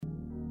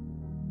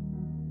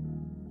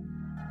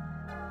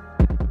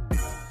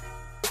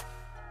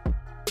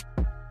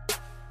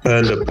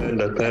Panda.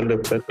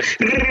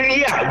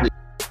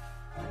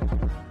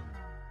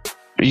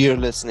 You're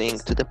listening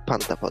to the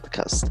Panda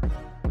Podcast.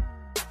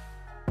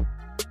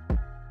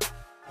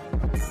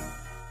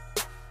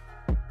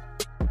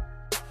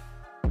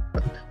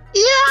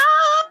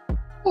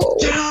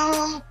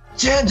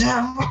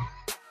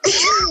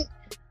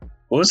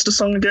 What's the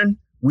song again?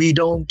 We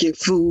don't get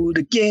food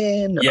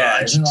again.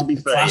 Yeah, to be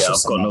fair, yeah,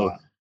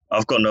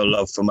 I've got no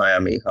love for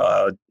Miami.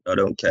 I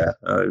don't care.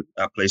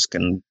 That place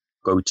can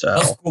go to hell.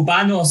 Los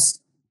Cubanos.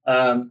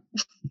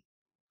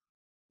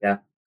 Yeah.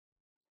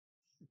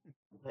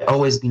 I've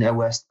always been a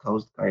West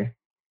Coast guy.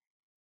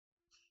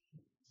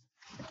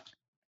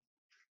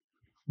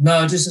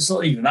 No, it's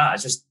not even that. I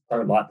just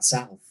don't like the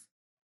South.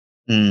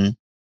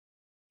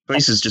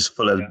 Place is just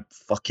full of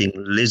fucking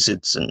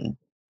lizards and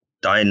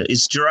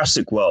it's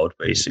Jurassic World,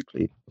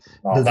 basically.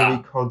 Does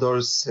we call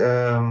those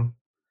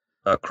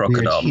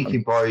crocodile? Cheeky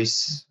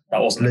boys.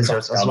 That wasn't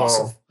lizards as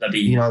well.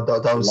 You know,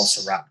 those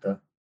Velociraptor.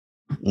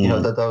 You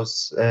know,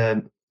 those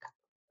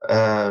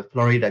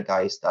Florida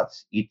guys that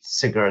eat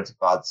cigarette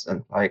butts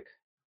and like.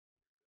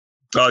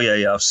 Oh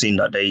yeah, I've seen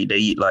that. They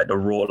eat like the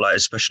raw, like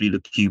especially the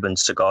Cuban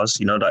cigars.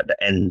 You know, like the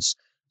ends.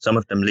 Some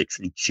of them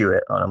literally chew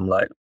it, and I'm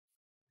like,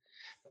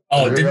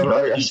 oh,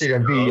 I see a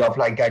video of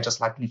like guy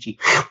just like literally.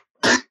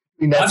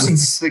 I've seen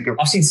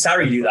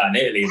Sarri do that in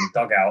Italy in the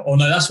dugout. Oh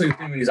no, that's what he was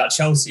doing when he was at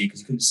Chelsea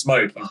because he couldn't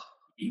smoke. He was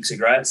eating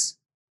cigarettes.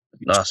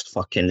 That's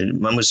fucking.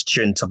 Man was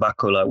chewing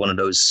tobacco like one of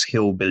those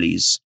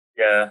hillbillies.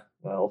 Yeah,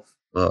 well.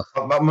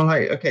 I'm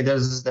like, okay,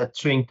 there's that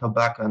chewing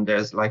tobacco and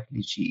there's like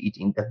literally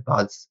eating the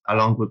buds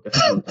along with the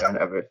food and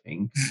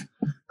everything.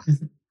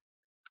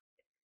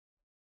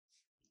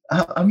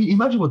 I mean,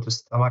 imagine what the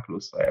stomach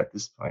looks like at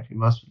this point. It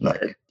must be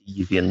like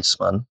deviants,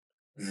 man.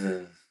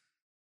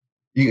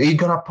 You're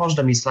gonna punch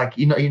them. It's like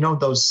you know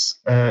those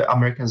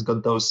Americans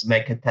got those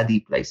make a teddy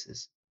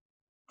places.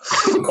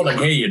 I'm calling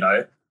here, you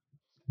know.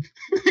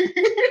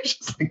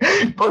 Just like,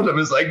 punch them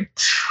is like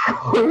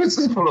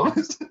it's full of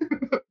it.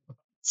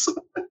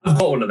 I've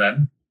got one of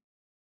them.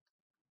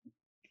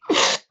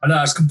 I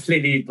know it's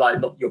completely like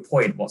not your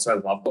point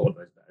whatsoever. I've got one of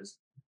those bears.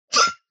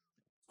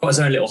 Got his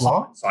own little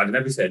hut inside and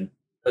everything.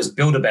 Those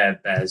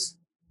Build-A-Bear bears.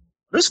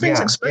 This thing's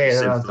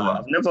expensive.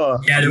 I've never.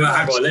 Yeah,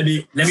 hang on. Let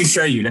me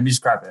show you. Let me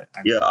just grab it.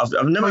 Yeah, I've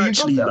never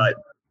actually like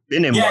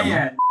been in one.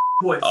 Yeah.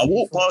 I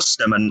walk past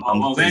them and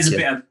there's a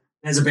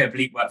bit of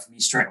bleep work for me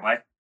straight away.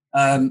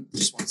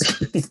 Just one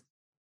second.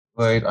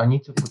 Wait, I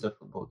need to put a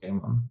football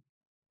game on.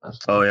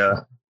 Oh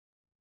yeah.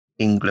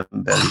 England,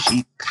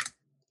 Belgium.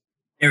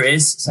 Here it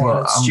is.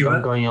 Well,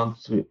 I'm going on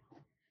to.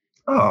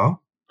 Oh.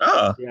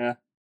 Yeah.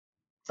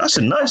 That's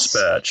a nice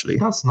bear, actually.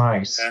 That's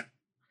nice. Yeah.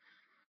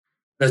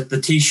 The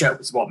T-shirt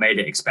was what made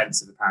it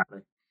expensive,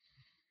 apparently.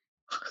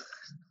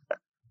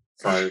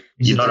 So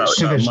you know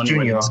that money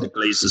went into the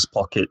Glazers'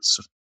 pockets.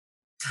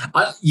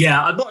 I'm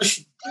not.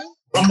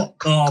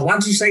 Why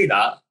did you say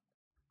that?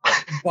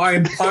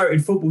 Buying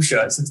pirated football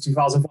shirts since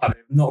 2005. I've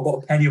not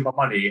got a penny of my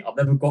money. I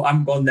haven't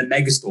gone in the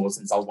mega store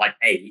since I was like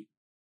 8.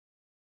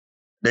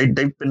 They've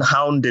been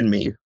hounding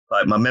me,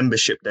 like my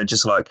membership. They're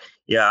just like,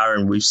 yeah,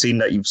 Aaron, we've seen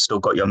that you've still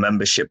got your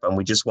membership, and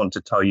we just want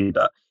to tell you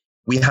that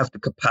we have the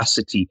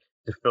capacity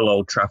to fill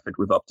Old Trafford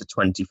with up to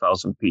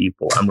 20,000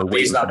 people, and we're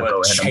waiting for the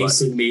go ahead.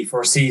 Chasing me for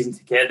a season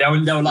ticket. They were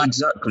like,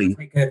 exactly.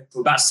 We're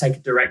about to take a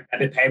direct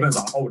debit payment. I was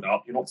like, hold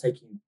up, you're not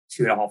taking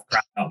 $2.5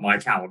 grand out of my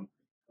account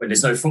when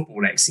there's no football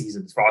next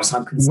season, as far as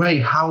I'm concerned.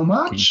 Wait, how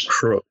much?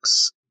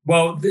 Crooks.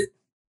 Well,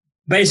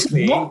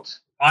 basically,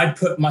 I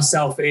put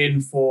myself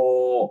in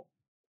for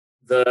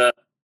the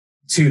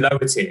 2 lower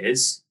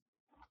tiers.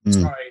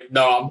 Sorry,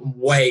 no, I'm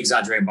way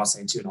exaggerating by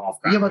saying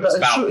 $2.5 grand. Yeah, but it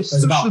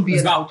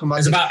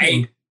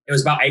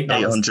was about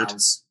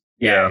 £800.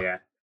 Yeah.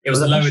 It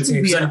was a lower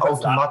tier. Be an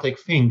automatic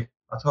thing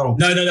at all.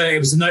 No. It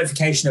was a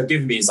notification they've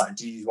given me. It's like,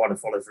 do you want to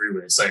follow through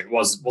with it? So it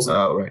wasn't.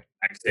 Oh, right.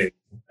 Active.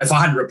 If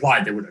I hadn't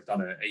replied, they wouldn't have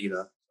done it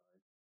either.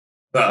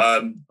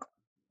 But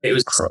it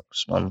was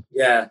crooks, man.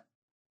 Yeah.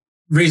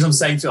 The reason I'm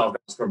saying to I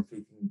was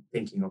probably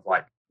thinking of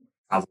like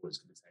travel is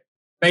going to take.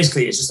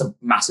 Basically, it's just a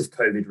massive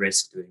COVID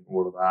risk doing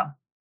all of that.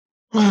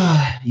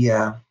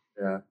 Yeah.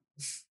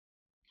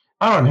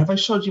 Aaron, have I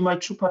showed you my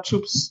Chupa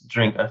Chups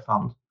drink I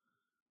found?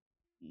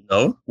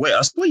 No. Wait,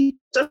 I saw you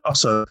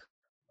also.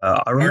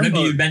 I remember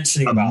you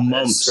mentioning about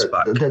months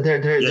back.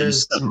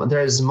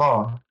 There's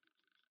more.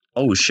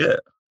 Oh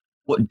shit!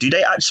 What do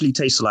they actually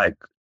taste like?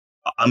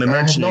 I'm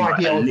imagining I have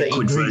no idea a what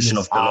liquid the version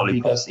of the lollipop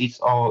because it's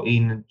all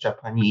in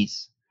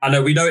Japanese. I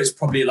know we know it's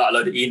probably like a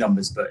load of E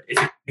numbers, but if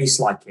it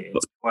tastes like it,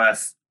 it's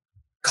worth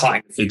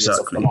cutting a few bits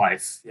off the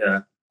life.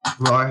 Yeah.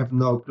 Well, I have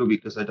no clue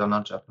because I don't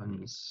know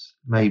Japanese.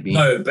 Maybe.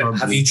 No, but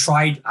probably.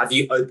 Have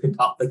you opened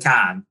up the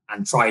can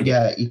and tried it?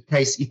 Yeah, it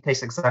tastes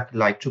exactly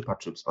like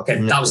Chupa Chups. Okay,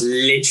 that was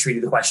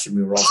literally the question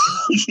we were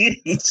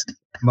asking.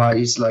 But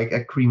it's like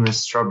a creamy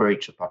strawberry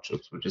Chupa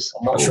Chups, which is...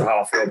 I'm not sure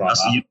how I feel about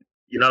that.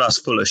 You know that's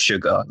full of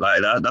sugar.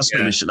 Like that's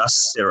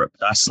that's syrup.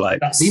 That's like...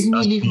 Leave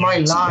me live my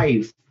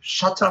life.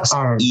 Shut up,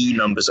 Aaron. E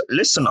numbers.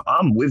 Listen,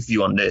 I'm with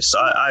you on this.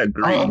 I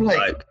agree. I'm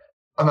like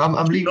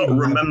I'm Do you leaving.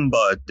 not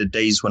remember the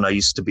days when I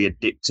used to be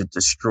addicted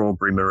to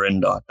strawberry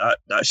Mirinda?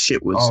 That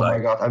shit was Oh like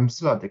my god, I'm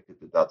still addicted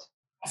to that.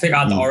 I think I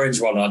had the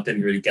orange one and I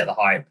didn't really get the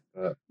hype.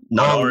 But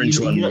no Oh, orange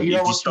you one. know If you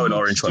what you stole an need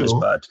orange to one, is do?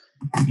 bad.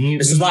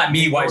 this was like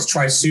me wanting to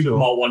try Super.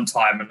 Supermalt one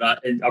time and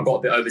I got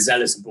a bit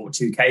overzealous and bought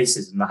 2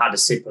 cases and I had a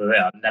sip of it.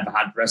 I never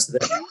had the rest of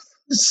it.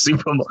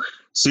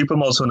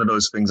 Supermalt's one of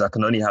those things I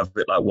can only have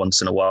it like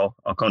once in a while.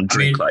 I can't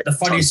drink like the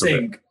funniest tons of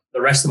thing,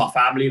 the rest of my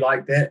family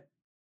liked it.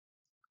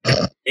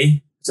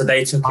 So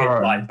they took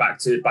it like back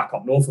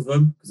up north of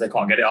them because they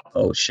can't get it up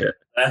Oh shit!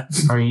 there.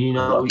 Or you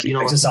know Lucky.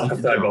 what Makes it sound you like a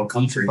need to third do? world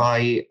You need to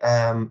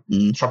country.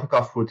 buy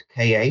tropical fruit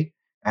KA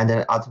and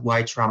then add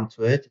white rum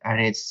to it, and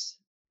it's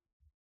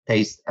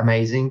tastes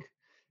amazing.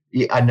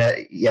 Yeah, and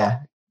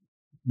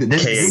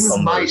this KA is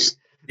my combos.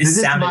 This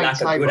is sounded my like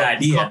a type good of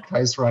idea.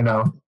 cocktails right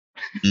now.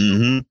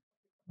 Mm-hmm.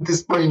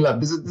 This point in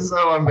love. This is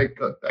how I make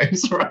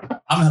cocktails right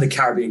now. I haven't had a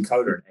Caribbean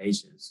cola in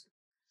ages.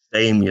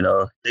 Same, you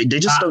know. They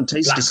just don't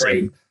taste Black the same.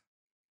 grape.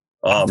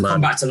 I Oh have to man,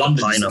 come back to London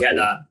just to get pineapple.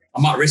 that.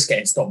 I might risk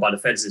getting stopped by the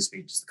feds this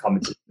week just to come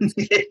into.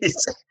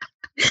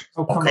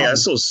 Oh, come Okay, I on.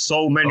 saw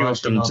so many Oh,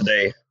 of them actually, no.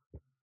 today.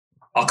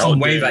 I'll come Oh,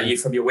 wave dear. at you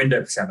from your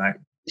window, Shemek.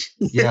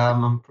 Yeah,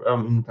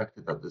 I'm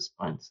infected at this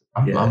point.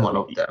 I'm Yeah. one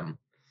of them.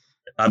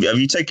 Have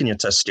you taken your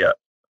test yet?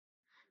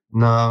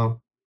 No,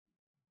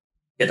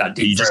 Get that Are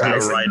deep you just gonna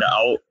throat. ride it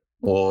out,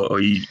 or are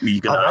you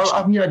gonna?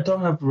 I mean I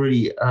don't have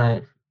really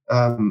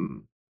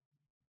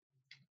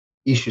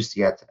issues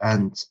yet,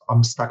 and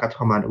I'm stuck at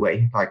home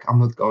anyway. Like I'm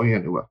not going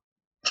anywhere.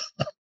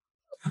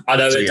 I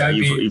know, So but yeah, don't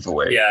be. either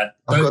way. Yeah,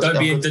 I've don't got-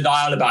 be I've in got-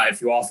 denial about it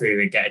if you are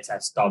feeling get a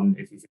test done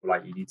if you feel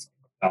like you need to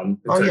get it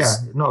done. Oh yeah,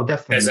 Because no, there's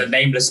definitely. a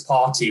nameless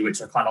party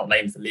which I cannot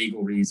name for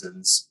legal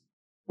reasons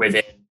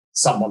within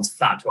someone's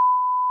flat,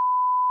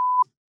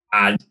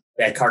 and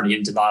they're currently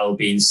in denial of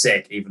being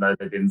sick, even though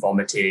they've been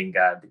vomiting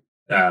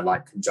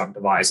like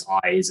conjunctivitis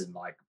eyes and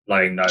like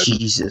blowing nose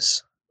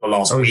Jesus. the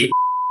last Oh, is week.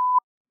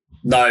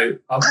 No,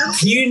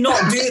 can you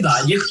not do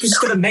that? You're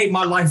just going to make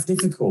my life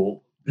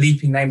difficult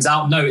bleeping names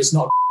out. No, it's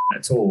not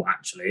at all,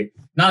 actually.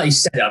 Now that you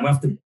said it, I'm going to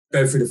have to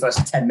go through the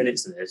first 10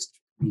 minutes of this.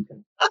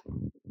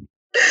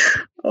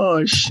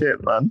 Oh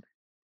shit, man.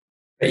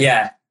 But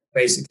yeah,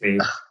 basically,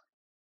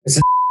 it's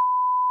a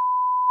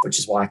which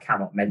is why I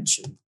cannot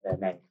mention their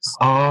names.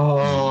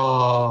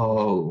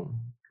 Oh,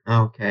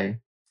 okay.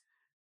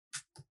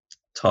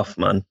 Tough,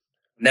 man.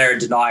 And they're in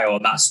denial,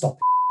 and that stop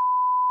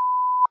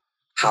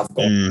have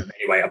gone Mm. home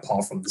anyway,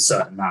 apart from the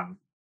certain man.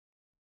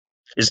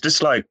 Is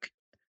this like?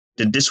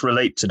 Did this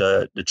relate to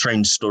the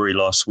train story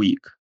last week?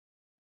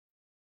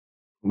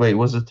 Wait,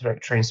 was it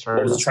train story?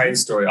 What was the train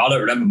story? I don't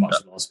remember much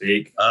of last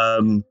week.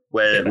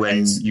 Where Yeah,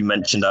 when thanks. you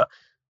mentioned that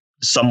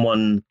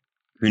someone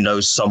who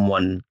knows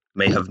someone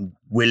may have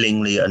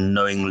willingly and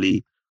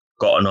knowingly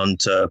gotten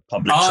onto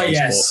public Oh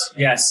transport.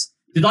 yes.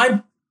 Did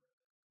I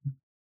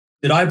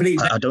bleep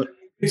that? I don't.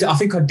 I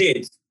think I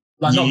did.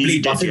 Like not You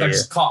bleep. I did, think yeah, I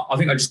just cut. I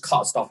think I just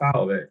cut stuff out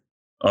of it.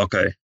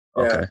 Okay.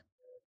 Yeah. Okay.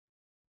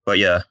 But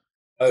yeah,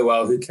 Oh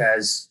well, who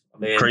cares? I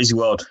mean, crazy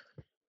world.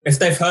 if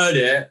they've heard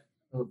it,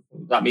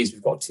 that means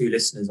we've got 2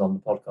 listeners on the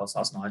podcast.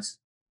 That's nice.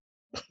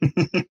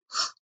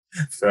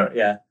 So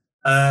yeah,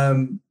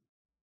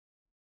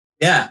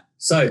 yeah.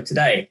 So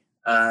today,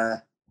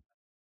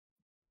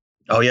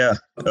 Oh yeah,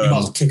 you might as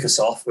well kick us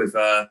off with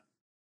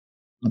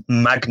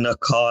Magna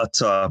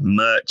Carta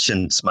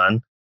merchants,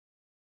 man.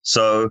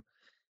 So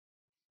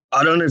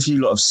I don't know if you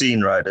lot have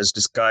seen, right? There's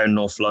this guy in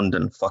North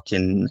London,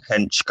 fucking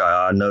hench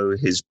guy. I know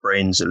his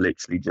brains are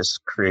literally just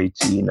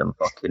creatine and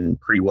fucking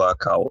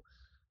pre-workout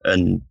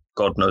and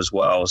God knows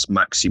what else,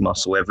 maxi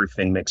muscle,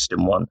 everything mixed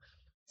in one.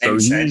 So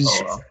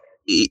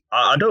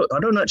I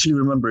don't actually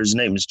remember his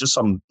name. It's just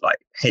some like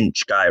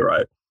hench guy,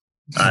 right?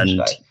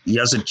 And he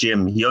has a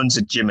gym. He owns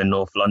a gym in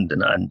North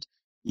London, and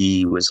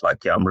he was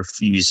like, "Yeah, I'm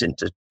refusing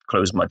to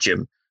close my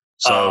gym."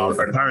 So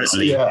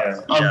apparently,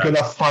 I'm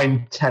gonna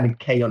find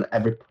 10K on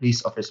every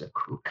police officer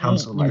who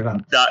cancel my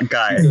run. that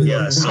guy,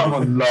 yeah. So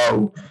Common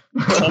law.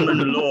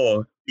 common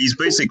law. He's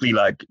basically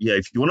like, yeah,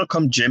 if you want to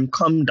come gym,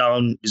 come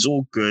down. It's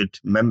all good.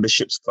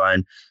 Membership's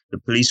fine. The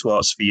police will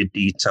ask for your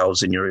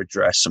details and your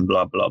address and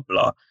blah blah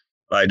blah.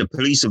 Like the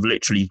police have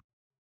literally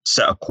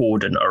set a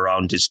cordon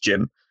around his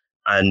gym,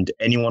 and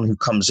anyone who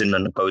comes in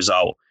and goes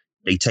out,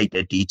 they take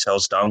their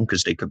details down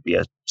because they could be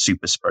a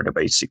super spreader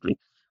basically.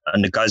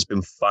 And the guy's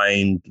been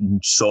fined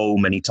so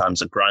many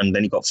times, $1,000.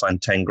 Then he got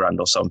fined 10 grand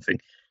or something.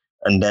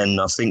 And then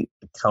I think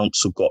the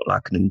council got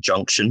like an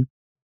injunction.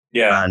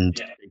 Yeah. And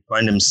they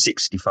fined him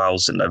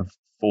 60,000 and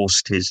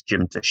forced his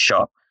gym to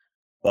shut.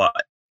 But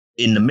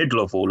in the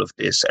middle of all of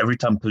this, every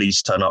time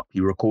police turn up,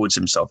 he records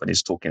himself and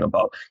he's talking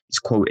about, he's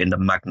quoting the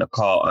Magna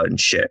Carta and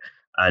shit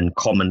and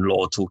common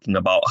law, talking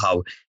about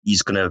how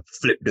he's going to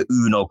flip the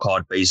Uno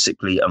card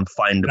basically and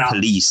find the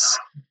police.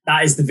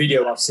 That is the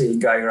video I've seen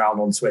going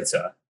around on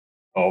Twitter.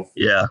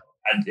 Yeah.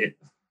 And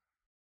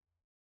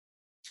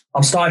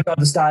I'm starting to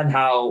understand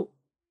how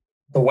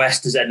the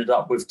West has ended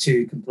up with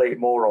 2 complete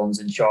morons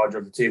in charge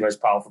of the 2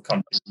 most powerful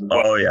countries in the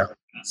world. Oh, yeah.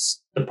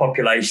 It's the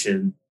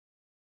population.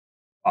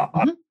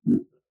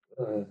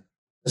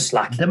 Just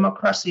lacking.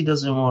 Democracy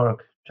doesn't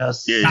work.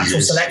 Just Yeah, Natural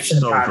it's selection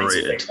so apparently is a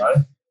overrated. thing,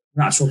 though.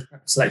 Natural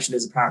selection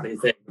is apparently a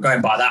thing. We're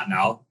going by that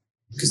now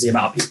because the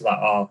amount of people that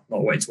are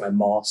not wanting to wear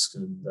masks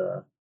and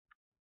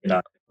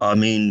I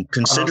mean, Carlos was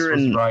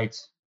considering right.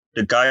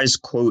 the guy's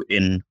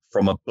quoting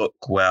from a book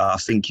where I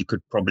think you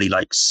could probably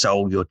like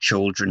sell your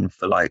children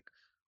for like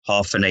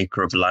half an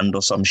acre of land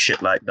or some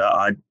shit like that.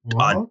 I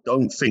What?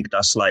 don't think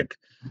that's like,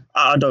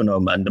 I don't know,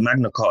 man. The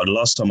Magna Carta, the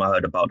last time I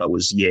heard about that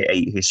was year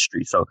 8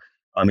 history. So,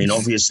 I mean,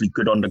 obviously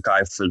good on the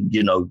guy for,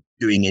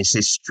 doing his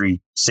history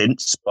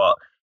since, but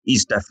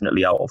he's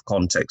definitely out of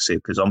context here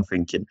because I'm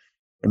thinking,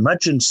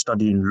 imagine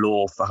studying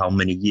law for how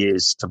many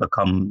years to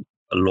become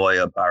a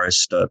lawyer,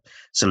 barrister,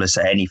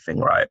 solicitor, anything,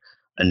 right?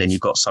 And then you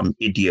got some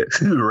idiot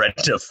who read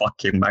the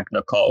fucking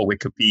Magna Carta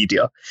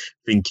Wikipedia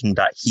thinking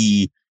that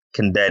he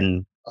can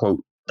then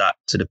quote that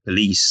to the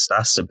police.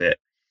 That's a bit,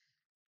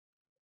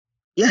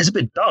 it's a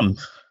bit dumb.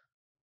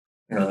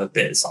 a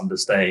bit is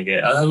understating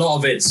it. A lot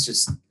of it's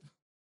just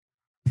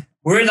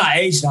we're in that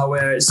age now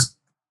where it's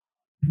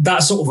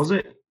that sort of Was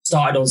it?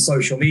 started on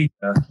social media.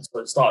 So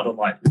it started on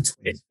like the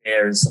Twitter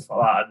sphere and stuff like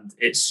that, and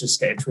it's just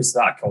getting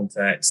twisted out of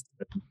context.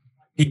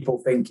 People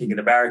thinking in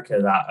America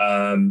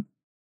that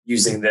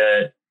using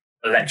the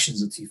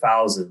elections of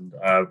 2000,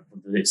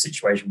 the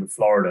situation with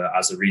Florida,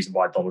 as a reason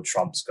why Donald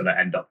Trump's going to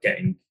end up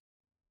getting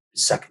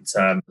his second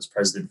term as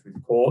president through the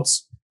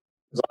courts.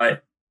 It's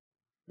like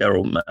They're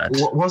all mad.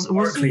 Was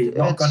Hopefully it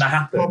not gonna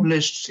happen.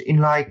 published in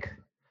like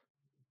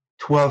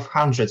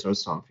 1200s or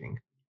something?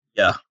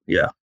 Yeah.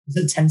 is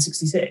it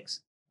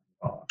 1066?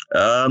 Oh,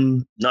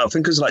 No, I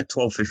think it was like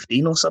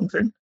 1215 or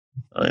something.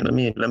 Let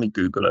me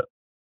Google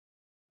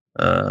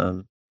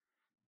it.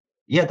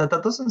 Yeah,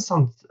 that doesn't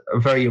sound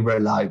very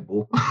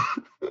reliable.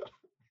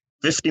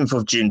 15th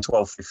of June,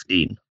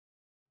 1215.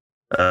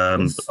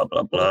 Blah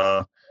blah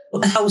blah.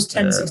 what the hell was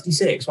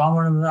 1066? Why am I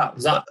remember that?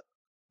 Was that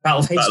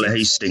Battle of Hastings? Battle of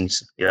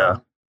Hastings. Yeah.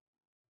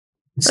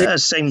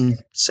 See,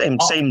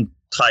 Same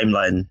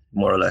timeline,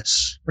 more or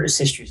less. British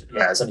history,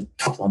 it's only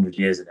a couple hundred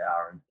years in it,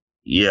 Aaron.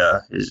 Yeah.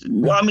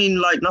 Well, I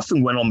mean, like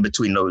nothing went on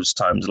between those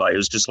times. Like it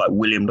was just like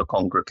William the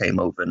Conqueror came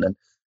over and then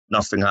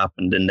nothing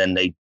happened. And then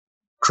they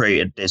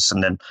created this.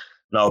 And then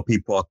now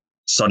people are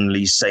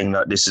suddenly saying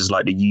that this is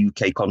like the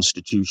UK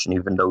constitution,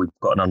 even though we've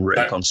got an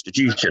unwritten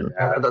constitution.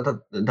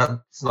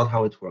 That's not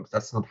how it works.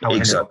 That's not how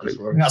Exactly. it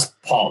I works. think that's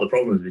part of the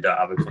problem. We don't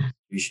have a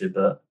constitution,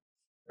 but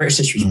British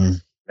history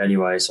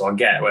anyway. So I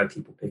get where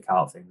people pick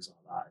out things like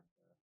that.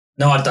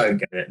 No, I don't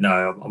get it.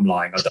 No, I'm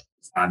lying. I don't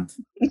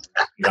understand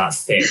that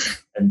thick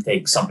and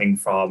think something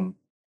from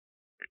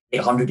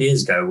 800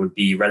 years ago would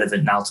be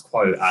relevant now to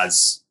quote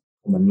as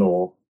common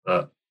law.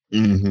 But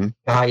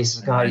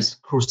Guys,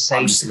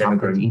 Crusades just an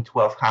immigrant. happened in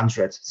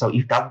 1200. So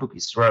if that book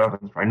is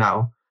relevant right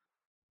now,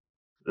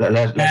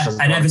 let's just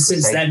and go ever to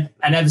since Crusade.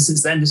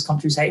 then, this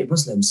country's hated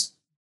Muslims.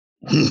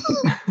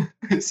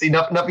 See,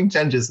 nothing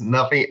changes.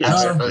 Nothing.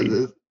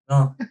 Exactly.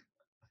 No.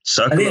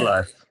 Circle Yeah. of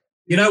life.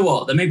 You know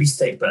what? They may be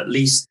thick, but at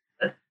least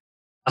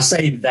I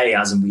say they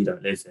as in we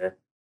don't live here.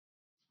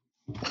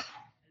 At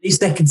least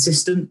they're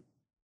consistent.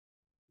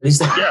 At least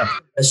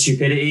they're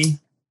stupidity.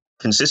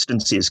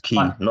 Consistency is key.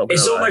 Like, Not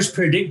it's gonna lie. almost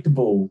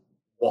predictable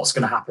what's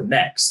going to happen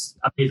next.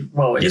 I mean,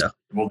 it is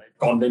predictable. They've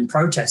gone in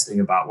protesting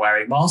about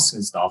wearing masks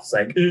and stuff,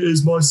 saying, it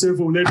is my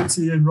civil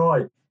liberty and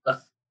right.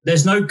 But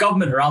there's no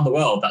government around the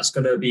world that's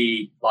going to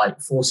be like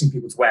forcing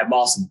people to wear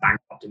masks and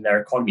bankrupting their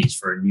economies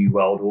for a new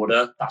world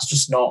order. That's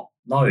just not,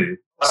 no.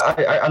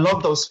 I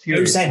love those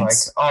theories. Like,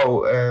 sense.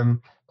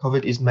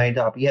 COVID is made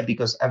up. Yeah,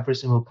 because every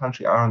single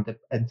country around the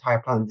entire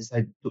planet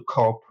decided to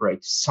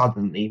cooperate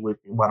suddenly with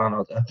one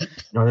another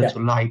in order to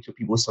lie to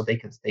people so they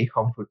can stay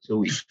home for 2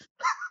 weeks.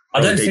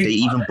 They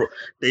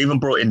even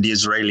brought in the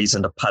Israelis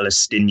and the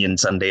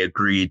Palestinians, and they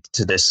agreed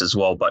to this as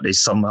well, but they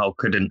somehow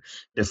couldn't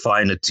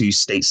define a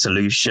 2-state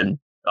solution.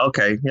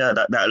 Okay, yeah,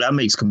 that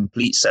makes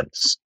complete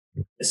sense.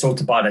 It's all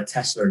to buy the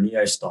Tesla and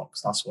Neo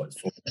stocks. That's what it's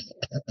for.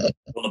 You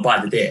want to buy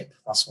the dip.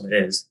 That's what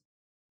it is.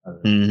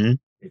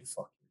 Big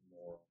fucking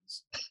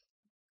morons.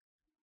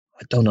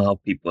 I don't know how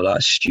people are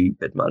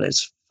stupid, man.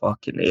 It's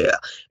fucking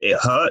it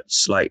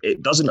hurts. Like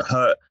it doesn't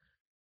hurt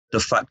the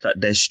fact that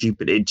they're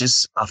stupid.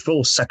 I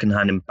feel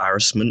secondhand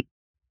embarrassment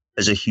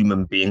as a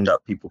human being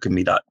that people can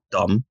be that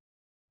dumb.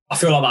 I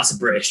feel like that's a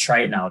British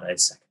trait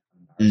nowadays.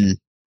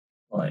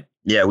 Like,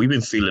 yeah, we've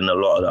been feeling a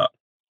lot of that.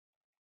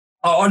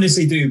 I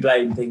honestly do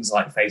blame things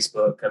like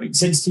Facebook. I mean,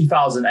 since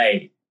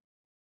 2008,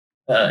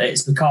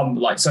 it's become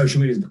like social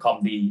media has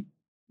become the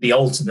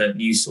ultimate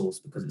news source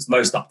because it's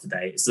most up to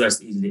date, it's the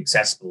most easily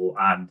accessible,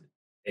 and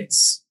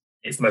it's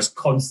the most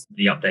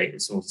constantly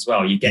updated source as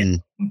well. You're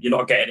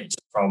not getting it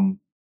just from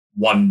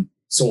one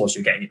source;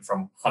 you're getting it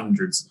from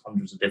hundreds and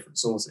hundreds of different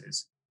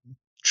sources.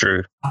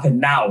 True. What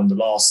happened now in the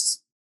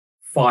last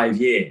 5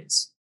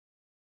 years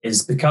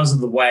is because of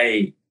the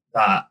way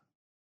that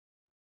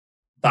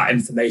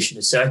information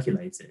is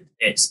circulated.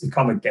 It's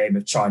become a game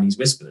of Chinese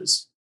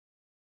whispers.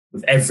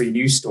 With every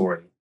news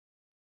story,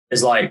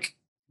 it's like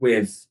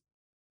with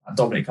a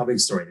Dominic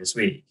Cummings story this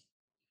week.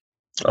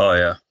 Oh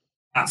yeah.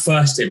 At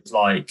first, it was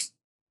like,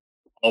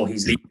 oh,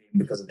 he's leaving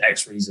because of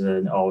X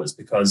reason. Oh, it's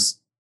because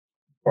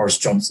Boris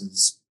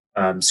Johnson's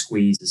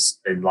squeeze has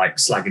been like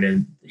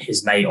slagging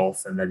his mate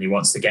off, and then he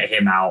wants to get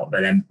him out.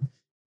 But then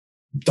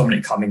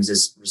Dominic Cummings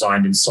has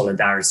resigned in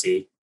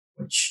solidarity,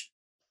 which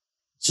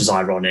is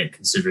ironic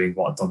considering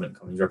what Dominic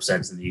Cummings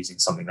represents and using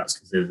something that's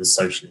considered a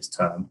socialist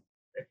term.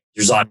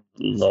 He resigned,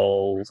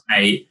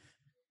 mate,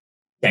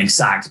 getting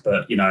sacked,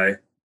 but the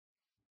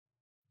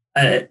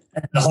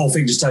whole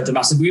thing just turned to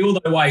massive. We all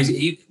know why.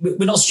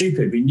 We're not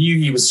stupid. We knew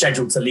he was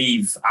scheduled to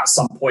leave at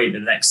some point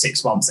in the next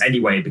 6 months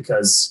anyway,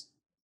 because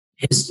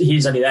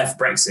he's only there for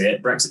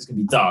Brexit. Brexit's going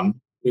to be done.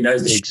 He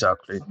knows the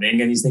exactly coming,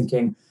 and he's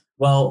thinking,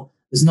 well,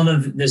 there's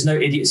no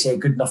idiots here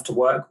good enough to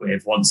work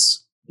with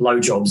once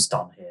blowjob's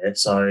done here.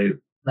 So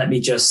let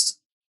me just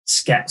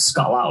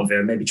scuttle out of here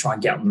and maybe try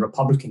and get on the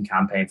Republican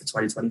campaign for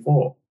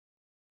 2024.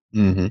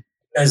 Mm-hmm.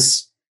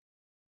 Because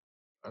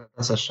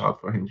that's a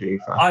shout for him, to be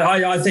fair.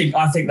 I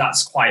think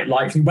that's quite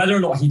likely. Whether or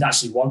not he'd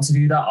actually want to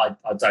do that,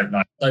 I don't know.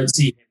 I don't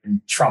see him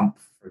and Trump,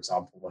 for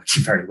example,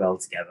 working very well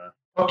together.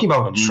 Talking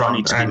about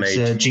Trump and made.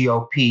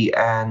 GOP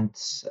and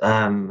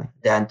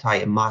the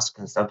anti-mask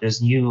and stuff,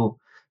 there's new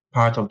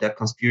part of that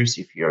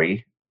conspiracy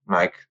theory,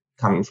 like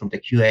coming from the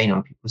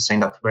QAnon, people saying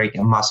that wearing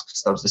a mask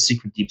stops the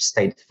secret deep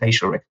state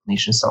facial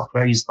recognition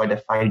software used by the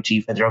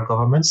 5G federal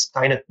government's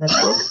Skynet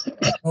network.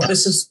 Well,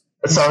 this is...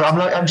 So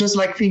I'm just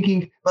like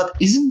thinking, but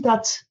isn't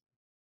that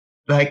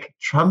like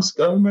Trump's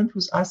government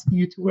was asking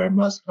you to wear a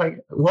mask? Like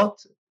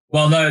what?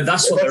 Well, no,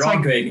 that's what they're like,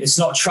 arguing. It's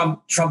not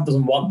Trump. Trump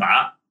doesn't want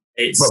that.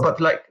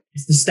 But like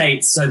it's the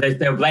states, so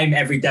they'll blame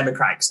every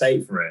Democratic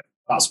state for it.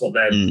 That's what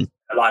their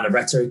line of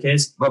rhetoric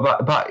is.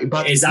 But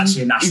it is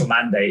actually a national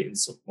mandate.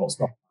 It's what's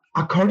not.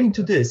 According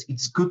to this,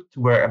 it's good to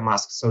wear a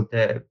mask so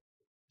the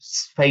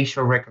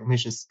facial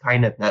recognition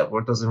Skynet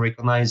network doesn't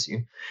recognize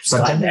you.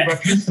 But then they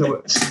refuse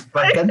to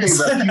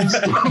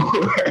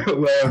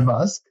wear a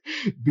mask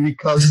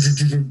because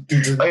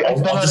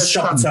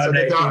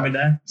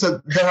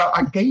so they are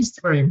against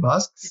wearing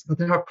masks, but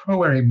they are pro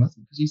wearing masks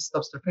because it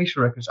stops their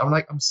facial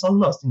recognition. I'm so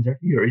lost in their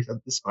theories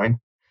at this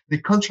point. They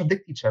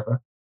contradict each other.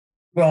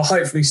 Well,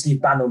 hopefully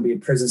Steve Bannon will be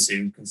in prison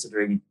soon,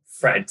 considering he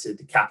threatened to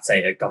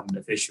decapitate a government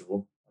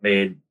official. I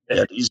mean,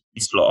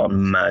 these lot are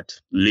mad,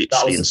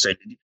 literally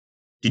insane.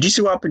 Did you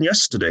see what happened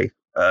yesterday?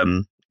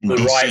 The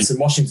riots in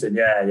Washington,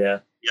 yeah.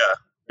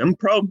 Them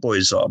Proud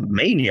Boys are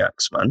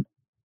maniacs, man.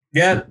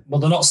 Yeah, well,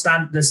 they're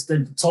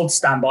told to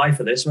stand by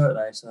for this, weren't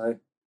they? So,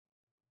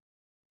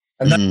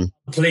 and then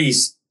the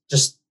police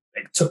just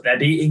took their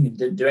beating and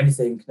didn't do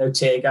anything. No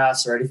tear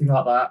gas or anything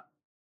like that.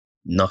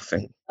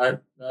 Nothing.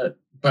 But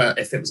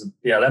if it was a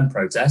BLM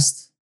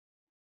protest,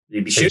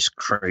 you'd be shooting. It's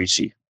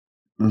crazy.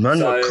 Man,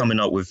 were coming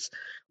up with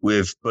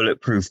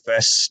bulletproof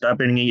vests,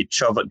 stabbing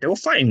each other. They were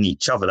fighting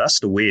each other. That's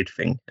the weird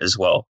thing as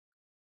well.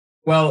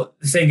 Well,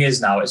 the thing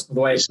is now, it's the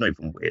way it's not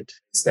even weird.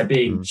 They're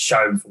being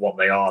shown for what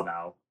they are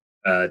now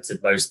to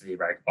most of the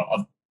American.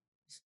 But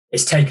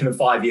it's taken them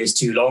 5 years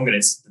too long,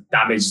 and the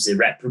damage is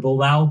irreparable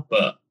now.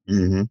 But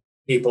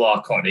people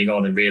are cottoning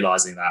on and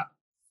realizing that,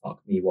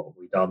 fuck me, what have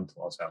we done to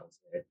ourselves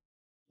here?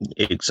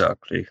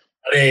 Exactly.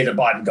 I mean, the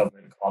Biden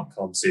government can't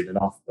come soon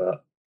enough,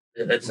 but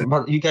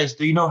you guys,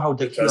 do you know how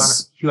the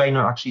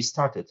QAnon actually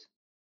started?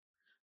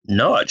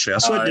 No, actually. I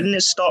saw didn't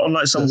it start on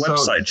like some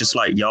website, just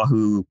like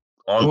Yahoo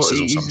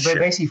Answers or some shit?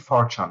 Basically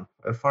 4chan.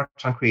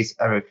 4chan creates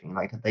everything.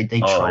 Like they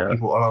troll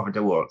people all over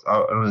the world.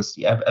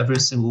 Honestly, every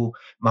single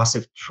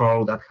massive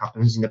troll that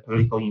happens in the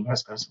political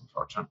universe comes from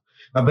 4chan.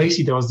 But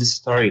basically, there was this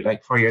story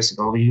like 4 years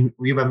ago. We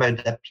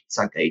remember the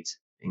Pizzagate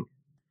thing.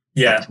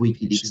 Yeah. That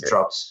WikiLeaks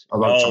dropped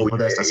about some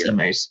Podesta's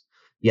emails.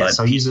 Yeah, like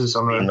so users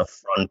on in the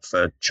front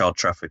for child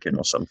trafficking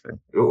or something.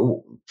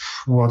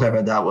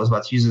 Whatever that was,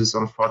 but users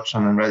on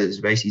 4chan and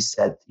Reddit basically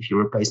said if you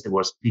replace the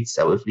word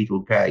pizza with little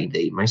guy,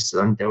 they must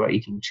they were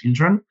eating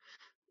children.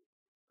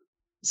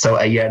 So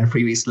a year and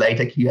 3 weeks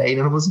later,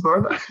 QAnon was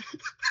born.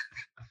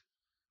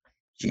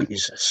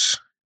 Jesus.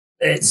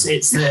 It's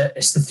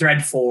the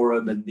thread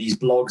forum and these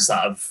blogs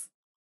that have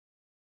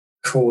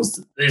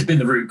it's been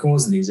the root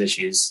cause of these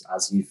issues,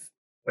 as you've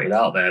pointed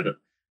out there. But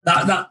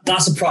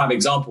that's a prime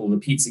example of the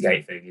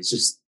Pizzagate thing. It's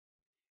just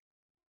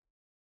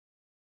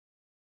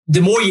the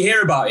more you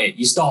hear about it,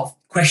 you start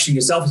questioning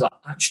yourself. It's like,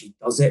 actually,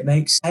 does it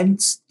make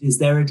sense? Is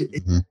there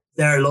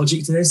a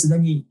logic to this? And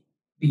then you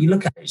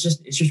look at it.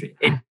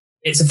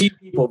 It's a few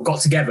people got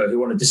together who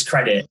want to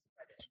discredit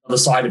the other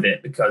side of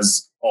it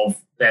because of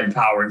their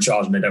power in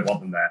charge and they don't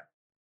want them there.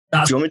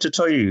 Do you want me to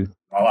tell you?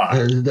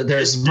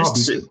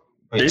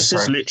 This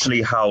is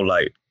literally how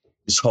like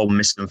this whole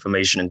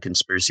misinformation and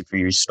conspiracy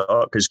theories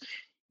start, because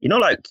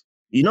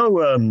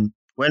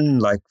when,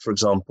 like, for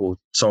example,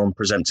 someone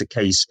presents a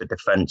case for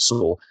defense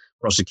or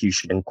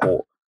prosecution in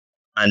court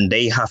and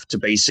they have to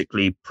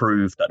basically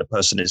prove that the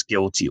person is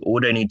guilty,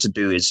 all they need to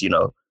do is,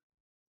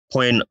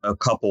 point a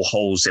couple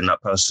holes in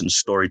that person's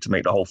story to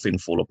make the whole thing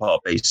fall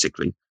apart,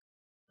 basically.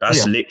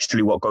 That's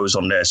literally what goes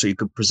on there. So you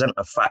could present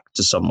a fact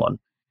to someone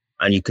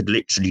and you could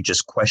literally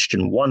just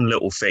question one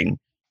little thing,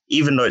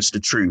 even though it's the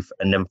truth.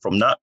 And then from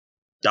that,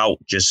 doubt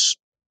just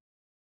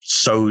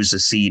sows a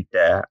seed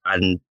there,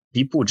 and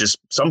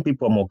some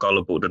people are more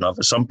gullible than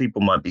others. Some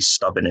people might be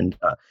stubborn in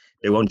that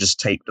they won't just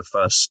take the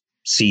first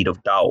seed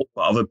of doubt,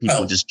 but other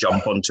people just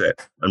jump onto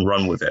it and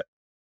run with it.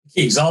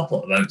 Key example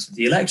at the moment of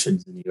the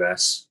elections in the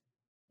US.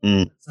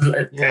 Mm. So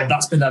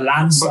that's been a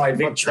landslide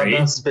victory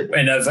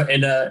in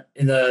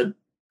a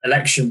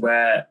election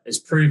where it's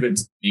proven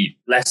to be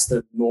less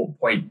than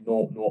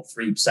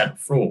 0.003%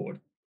 fraud.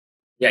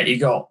 Yet you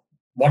got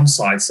one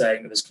side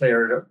saying that there's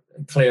clear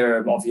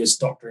and obvious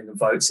doctoring of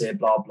votes here,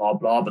 blah, blah,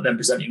 blah, but then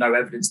presenting no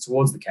evidence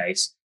towards the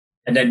case.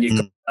 And then you've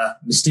got a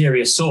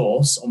mysterious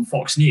source on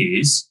Fox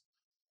News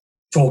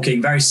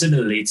talking very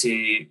similarly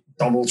to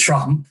Donald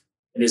Trump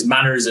in his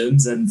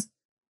mannerisms and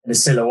in a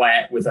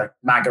silhouette with a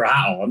MAGA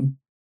hat on,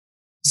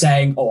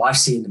 saying, oh, I've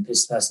seen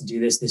this person do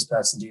this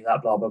person do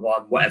that, blah, blah,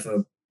 blah,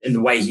 whatever, in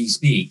the way he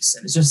speaks.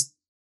 And it's just,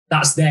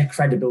 that's their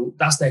credible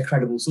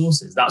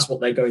sources. That's what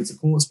they're going to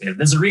courts with.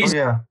 There's a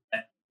reason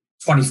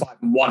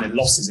 25-1 in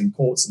losses in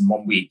courts in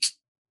 1 week.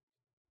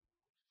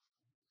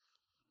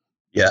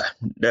 Yeah,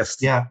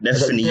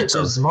 definitely.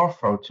 There's more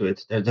fraud to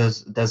it.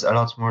 There's a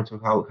lot more to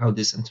how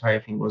this entire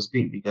thing was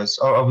built, because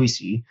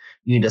obviously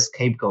you need a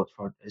scapegoat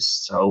for this.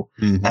 So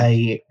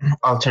a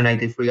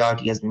alternative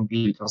reality has been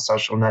built on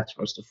social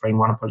networks to frame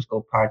one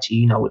political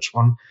party, which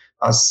one,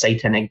 as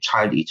satanic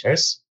child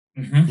eaters.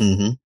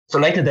 So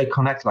later they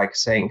connect, like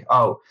saying,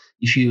 oh,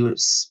 if you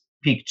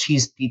speak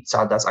cheese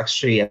pizza, that's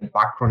actually a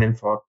backronym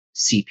for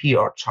CP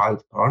or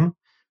child porn.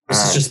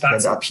 This is just back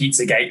to the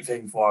Pizzagate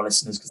thing for our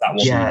listeners, because that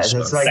was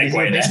it's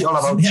basically all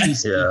about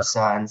cheese pizza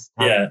and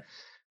stuff. Yeah.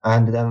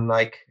 And then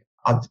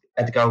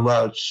Edgar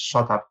Welch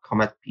shot up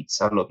Comet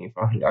Pizza looking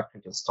for Hillary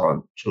Clinton's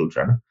stolen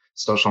children.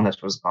 Social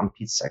networks banned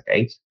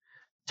Pizzagate.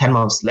 10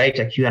 months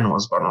later, QAnon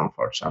was born on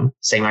 4chan.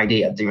 Same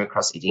idea,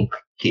 Democrats eating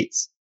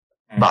kids.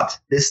 But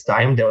this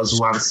time there was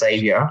one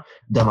savior,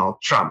 Donald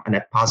Trump, and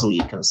a puzzle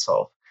you can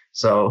solve.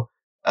 So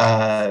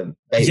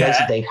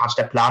basically they hatched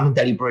a plan.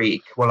 Daily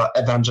Break will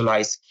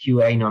evangelize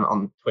QAnon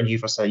on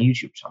 24/7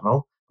 YouTube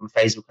channel, on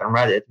Facebook and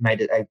Reddit,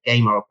 made it a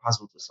game or a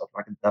puzzle to solve,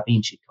 like a Da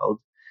Vinci Code.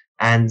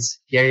 And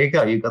here you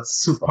go. You got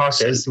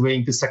supporters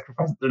willing to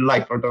sacrifice their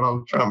life for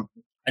Donald Trump.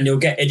 And you'll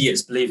get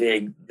idiots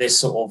believing this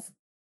sort of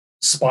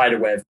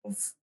spiderweb of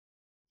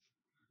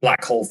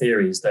black hole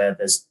theories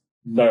there's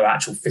no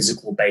actual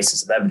physical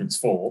basis of evidence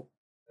for.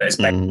 It's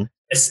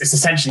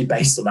essentially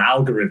based on the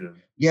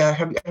algorithm. Yeah,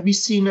 have you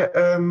seen?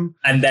 And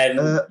then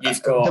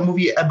you've got the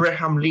movie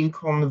Abraham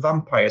Lincoln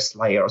Vampire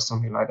Slayer or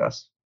something like that.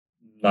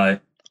 No,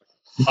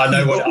 I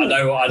know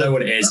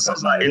what it is.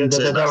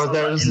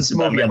 There was this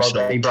movie about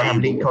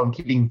Abraham Lincoln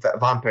killing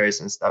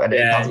vampires and stuff, and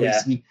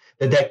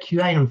the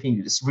QAnon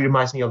thing just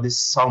reminds me of this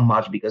so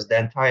much, because the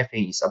entire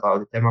thing is about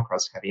the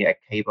Democrats having a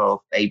cabal of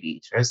baby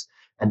eaters,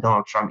 and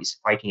Donald Trump is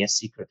fighting a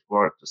secret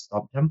war to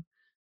stop them.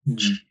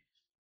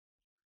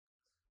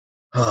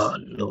 Oh,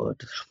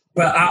 Lord.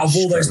 But out of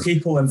all those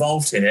people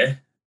involved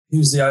here,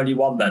 who's the only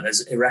one that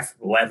there's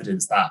irrefutable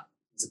evidence that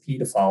he's a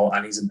paedophile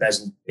and he's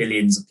embezzled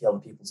billions of other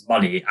people's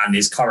money and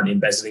is currently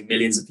embezzling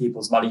millions of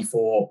people's money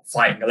for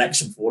fighting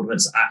election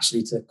fraudulence,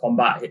 actually to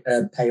combat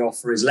pay off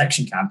for his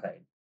election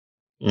campaign?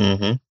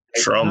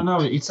 Trump.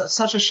 No, it's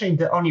such a shame.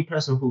 The only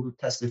person who could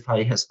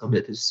testify has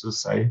committed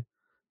suicide.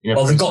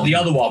 Well, they've got the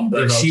other one,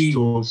 but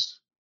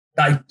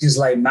that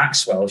Ghislaine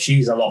Maxwell,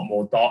 she's a lot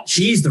more dark.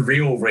 She's the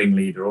real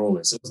ringleader of all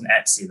this. It wasn't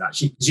Etsy that.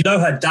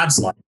 Her dad's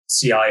like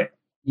CIA.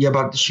 Yeah,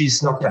 but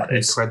she's not that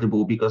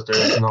credible, because there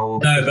is no.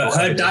 No, but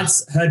her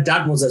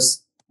dad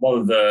was one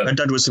of the. Her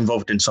dad was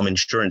involved in some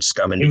insurance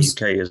scam in the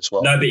UK as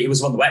well. No, but he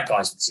was one of the wet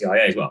guys for the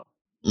CIA as well.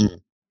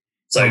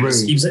 So he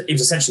was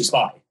essentially a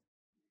spy.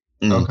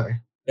 Okay.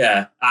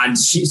 Yeah, and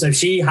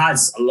she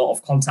has a lot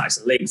of contacts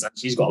and links, and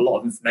she's got a lot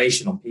of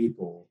information on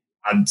people.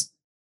 And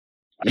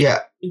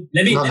let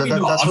me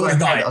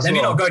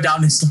not go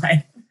down this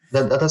line.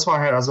 That's what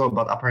I heard as well,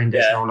 but apparently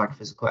there's no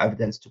physical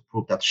evidence to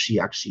prove that she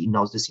actually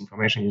knows this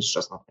information. It's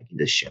just not making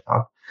this shit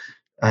up.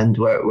 And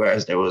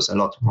whereas there was a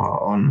lot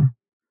more on.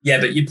 Yeah,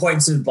 but you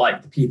point to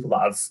the people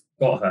that have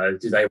got her.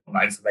 Do they want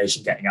that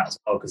information getting out as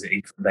well? Because it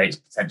incriminates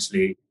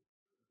potentially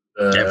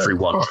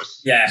everyone. Of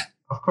course. Yeah,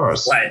 of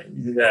course.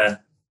 Yeah.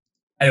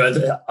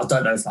 Anyway, I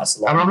don't know if that's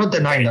a lot. I'm not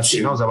denying that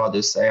she knows about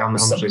this. I'm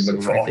just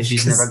saying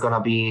she's never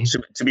gonna be.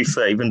 To be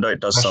fair, even though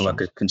it does sound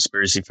like a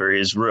conspiracy theory,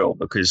 is real,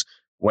 because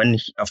I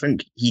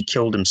think he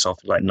killed himself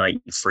in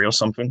 93 or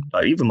something.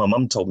 Even my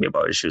mum told me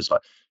about it. She was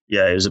like,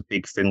 "Yeah, it was a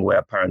big thing where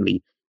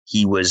apparently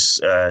he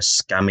was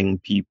scamming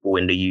people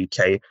in the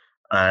UK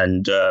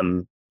and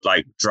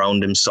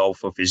drowned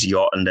himself off his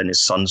yacht, and then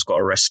his sons got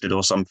arrested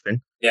or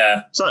something."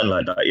 Yeah, something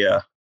like that.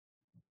 Yeah,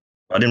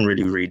 I didn't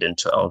really read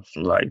into it. I was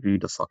like, "Who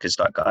the fuck is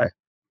that guy?"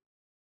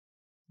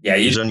 Yeah,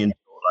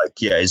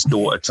 his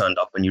daughter turned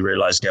up, and you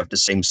realize they have the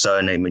same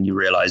surname, and you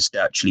realize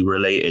they're actually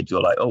related.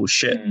 You're like, oh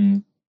shit,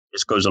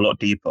 this goes a lot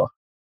deeper.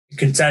 You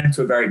can turn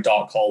to a very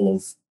dark hole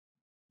of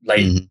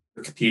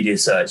Wikipedia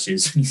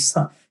searches.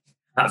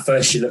 At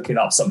first, you're looking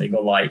up something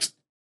on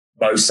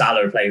Mo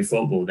Salah playing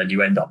football, then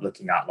you end up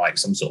looking at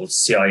some sort of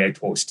CIA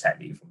torture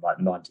technique from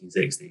the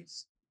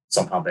 1960s.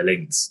 Somehow they're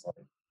linked.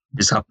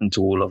 It's happened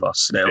to all of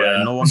us.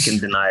 No one can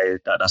deny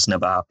that that's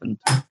never happened.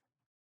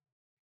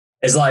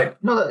 It's like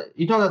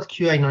you know that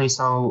QAnon is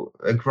now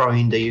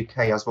growing in the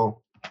UK as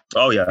well.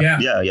 Oh yeah.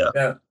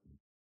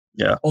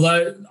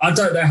 Although I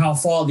don't know how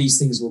far these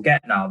things will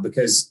get now,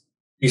 because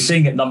you're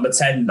seeing at number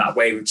 10 that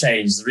wave of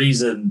change. The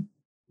reason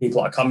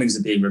people like Cummings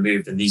are being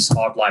removed and these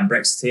hardline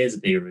Brexiteers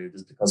are being removed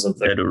is because of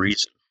the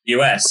reason.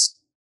 US,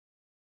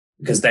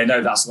 because they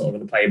know that's not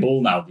going to play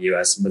ball now. The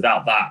US, and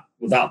without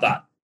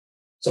that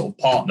sort of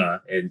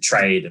partner in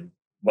trade and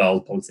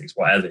world politics,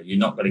 whatever, you're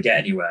not going to get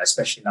anywhere.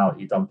 Especially now that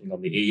you're dumping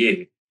on the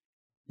EU,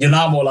 you're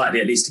now more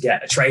likely at least to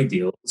get a trade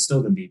deal. It's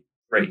still going to be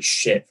pretty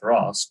shit for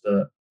us,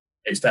 but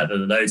it's better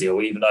than a no deal.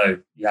 Even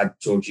though you had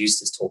George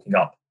Eustice talking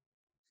up.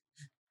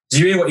 Did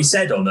you hear what he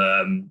said on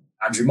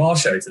Andrew Marr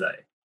show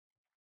today?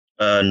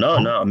 No,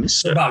 I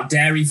missed it. About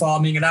dairy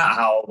farming and that,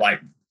 how like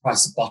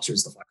price of butter and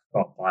stuff like that.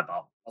 I can't buy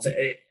about.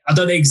 I don't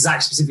know the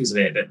exact specifics of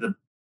it, but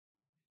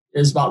it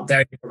was about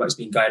dairy products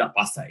being going up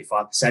by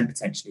 35%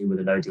 potentially with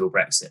a no deal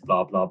Brexit,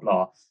 blah, blah,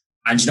 blah.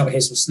 And you know what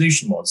his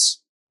solution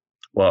was?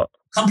 What?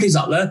 Companies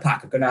like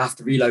Lurpak are going to have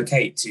to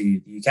relocate to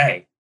the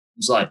UK.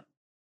 It's like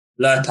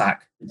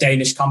Lurpak, the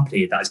Danish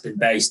company that has been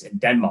based in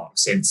Denmark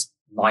since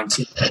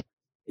 19,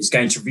 is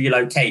going to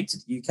relocate to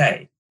the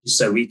UK just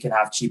so we can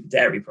have cheaper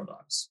dairy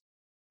products.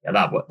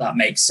 Yeah, that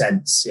makes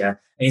sense. Yeah.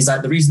 And he's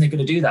like, the reason they're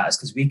going to do that is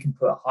because we can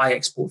put high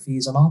export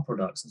fees on our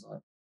products. It's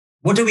like,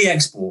 what do we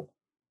export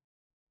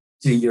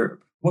to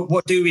Europe?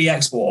 What do we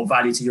export of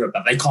value to Europe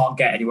that they can't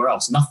get anywhere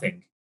else?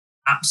 Nothing.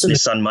 Absolutely.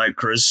 Nissan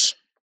Micros.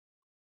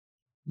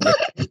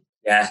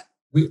 Yeah.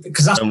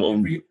 Because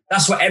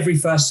that's what every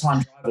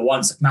first-time driver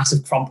wants, a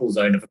massive crumple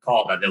zone of a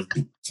car that they'll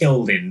be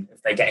killed in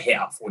if they get hit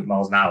at 40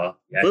 miles an hour.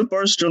 Yeah. Will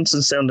Boris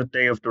Johnson say on the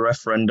day of the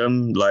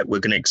referendum, like, we're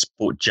going to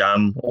export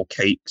jam or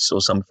cakes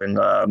or something?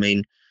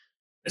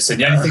 Listen,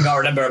 the only thing I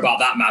remember about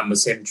that man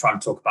was him trying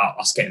to talk about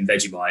us getting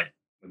Vegemite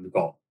when we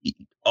got...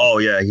 Oh,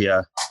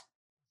 yeah.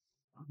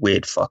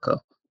 Weird fucker.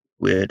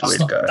 Weird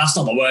guy. That's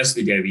not the worst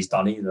video he's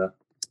done either.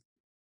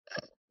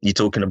 You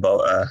talking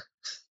about...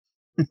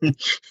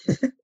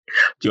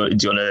 Do you want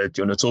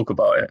to talk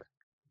about it?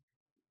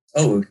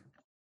 Oh,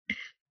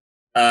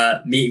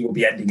 meeting will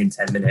be ending in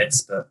 10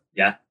 minutes, but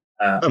yeah.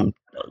 That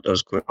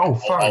was quick. Oh,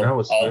 fine.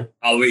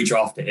 I'll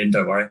redraft it in.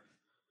 Don't worry.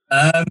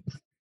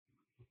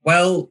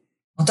 Well,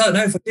 I don't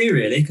know if I do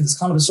really, because it's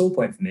kind of a sore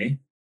point for me.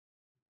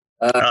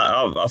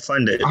 I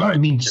find it. I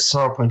haven't been to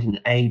sore point in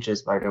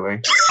ages, by the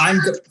way. I'm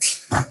good.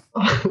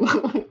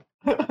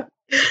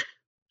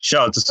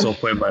 Shout out to Sore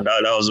Point, man.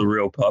 That was a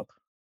real pub.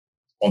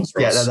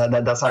 Yeah,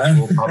 that's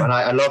actually a pub. And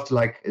I loved,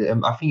 like,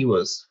 I think it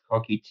was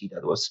Hockey Tea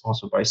that was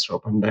sponsored by Sore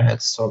Point. They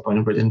had Sore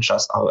Point Britain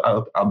just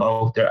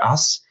above their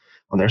ass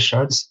on their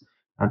shirts.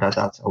 And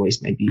that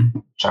always made me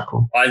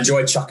chuckle. I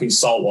enjoyed chucking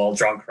salt while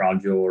drunk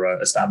around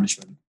your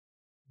establishment.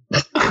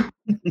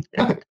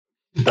 That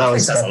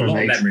was that's a lot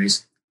of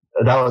memories.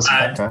 That was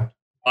better.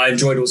 I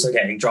enjoyed also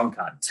getting drunk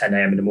at 10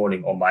 a.m. in the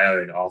morning on my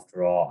own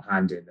after our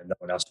hand in, and no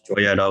one else enjoyed.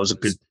 Oh yeah, that was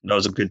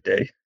a good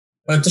day.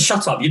 But to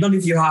shut up, none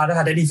of you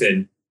had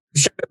anything. The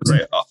show was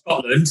in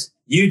Scotland.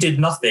 You did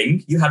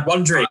nothing. You had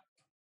one drink,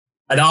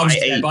 and I was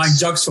buying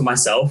jugs for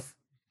myself.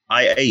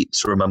 I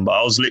ate. Remember,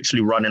 I was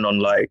literally running on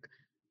like.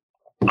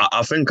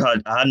 I think I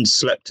hadn't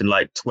slept in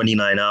like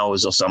 29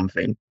 hours or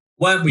something.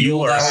 Weren't we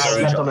all? I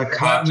slept on a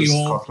car to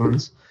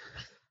Scotland.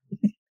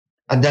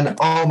 And then,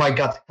 oh my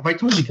God, have I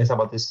told you guys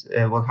about this?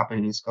 What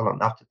happened in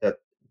Scotland after the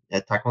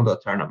Taekwondo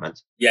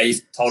tournament? Yeah, you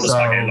told us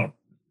how long.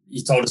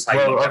 You told us how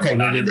long. Well, okay,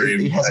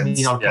 it hasn't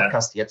been on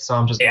podcast yet, so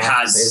I'm just. It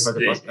has.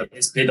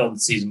 It's been on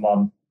season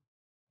 1.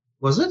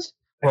 Was it?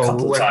 A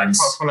couple of times.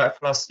 For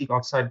last sleep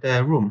outside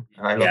the room,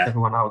 and I locked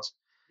everyone out.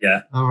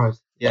 Yeah. All right.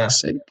 Yeah.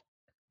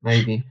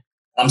 Maybe.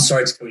 I'm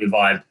sorry to kill your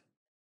vibe.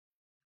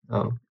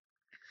 Oh.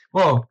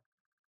 Well.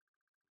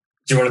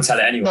 Do you want to tell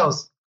it anyway?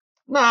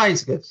 No,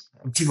 it's good.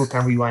 And people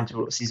can rewind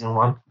to season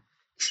 1.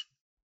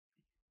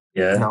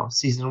 Yeah. No,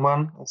 season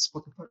 1 on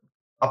Spotify,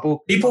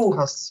 Apple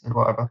Podcasts, and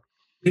whatever.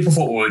 People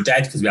thought we were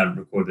dead because we hadn't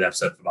recorded the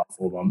episode for about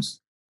 4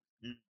 months.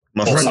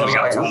 My friend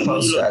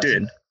was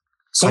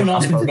someone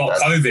asked me if I got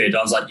COVID.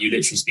 I was like, you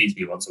literally speak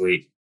to me once a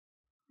week.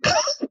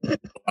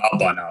 Out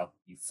by now,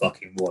 you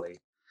fucking wally.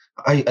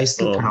 I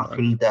still cannot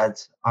feel dead.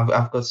 I'm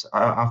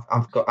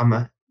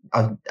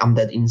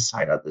dead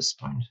inside at this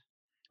point.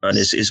 And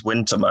it's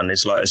winter, man.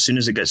 It's like as soon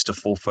as it gets to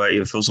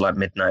 4:30, it feels like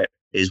midnight.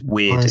 It's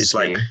weird. Honestly. It's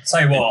like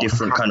Tell you what, a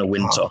different kind of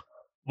winter.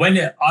 When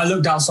I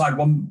looked outside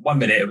one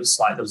minute, it was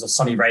like there was a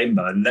sunny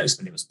rainbow, and the next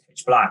minute it was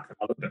pitch black. And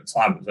I looked at the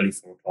time; it was only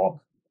 4 o'clock.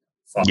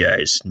 Fuck. Yeah,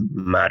 it's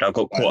mad. I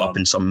got caught up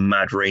in some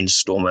mad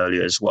rainstorm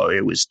earlier as well.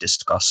 It was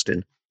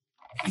disgusting.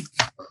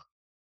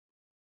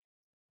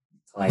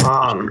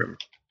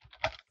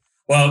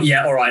 Well,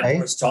 yeah, all right. Hey?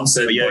 Boris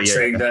Johnson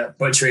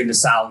butchering the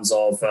sounds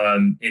of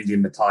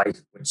Indian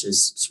Mithai, which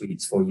is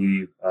sweet for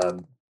you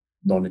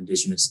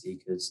non-Indigenous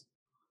speakers.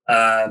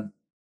 I'm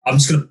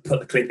just going to put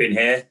the clip in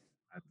here.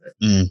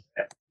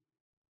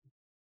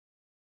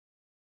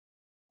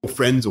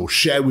 Friends or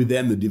share with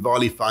them the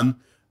Diwali fun.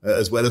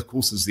 as well, of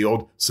course, as the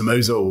odd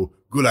samosa or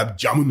gulab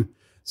jamun.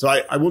 So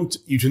I want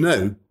you to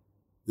know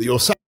that your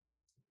son.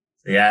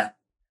 Yeah.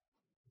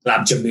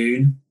 Gulab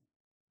jamun.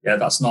 Yeah,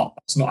 that's not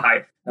how,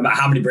 no matter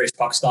how many British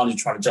Pakistanis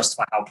try to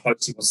justify how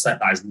close he was set,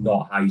 that is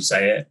not how you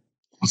say it.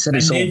 He said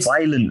it so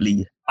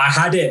violently. I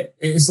had it.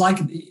 It's like,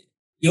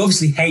 he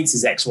obviously hates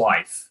his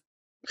ex-wife.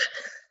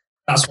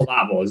 That's what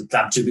that was.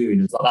 Gulab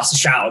jamun. That's a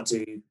shout out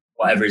to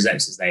whatever his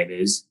ex's name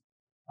is.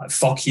 Like,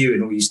 fuck you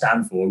and all you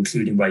stand for,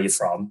 including where you're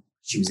from.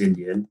 She was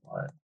Indian.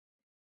 Like,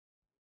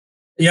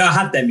 yeah, I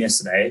had them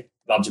yesterday.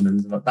 Gulab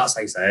jamun. That's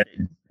how you say it.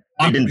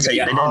 They didn't take.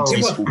 People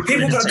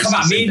are going to come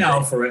at me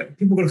now for it.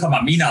 People are going to come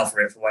at me now for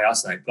it, for the way I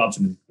say it. Gulab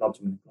jamun, gulab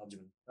jamun, gulab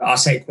jamun. I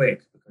say it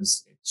quick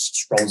because it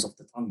just rolls off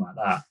the tongue like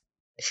that.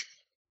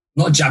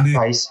 Not jamun.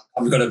 Guys,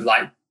 I'm going to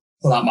like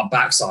pull out my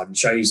backside and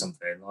show you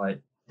something. Like,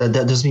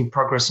 there's been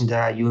progress in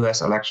the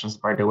US elections,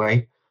 by the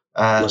way.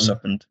 What's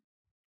happened?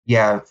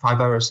 Yeah,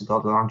 5 hours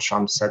ago, Donald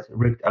Trump said,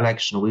 rigged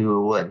election, we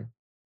will win.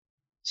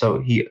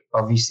 So he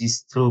obviously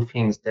still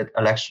thinks that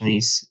election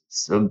is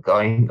still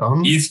going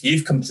on.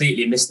 You've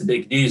completely missed the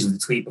big news of the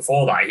tweet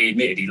before that. He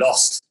admitted he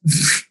lost.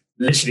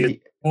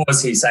 Literally, what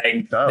was he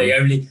saying? Oh. They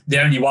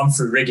only won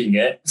through rigging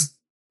it.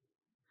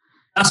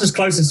 That's as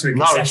close as to a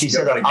No, concession he said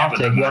you're that gonna get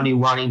after with he them, only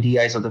won in the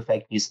eyes of the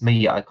fake news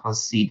media. I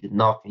conceded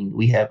nothing.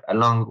 We have a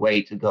long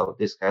way to go.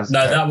 This has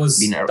that was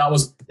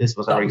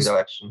a rigged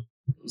election.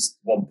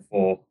 one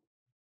before.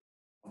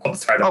 I've got the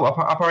thread up.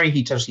 Apparently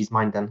he changed his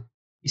mind then.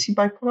 Is he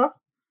bipolar?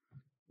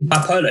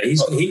 Bipolar.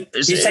 He's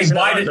saying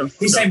Biden. Like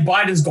He's saying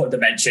Biden's got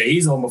dementia.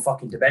 He's the one with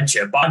fucking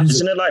dementia. Biden's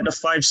Isn't it like the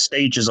 5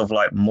 stages of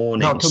like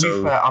mourning? No, to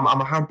be fair, I'm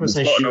 100% we've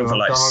sure. gotten over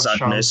like Donald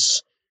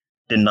sadness,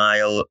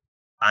 denial,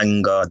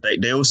 anger.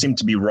 They all seem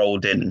to be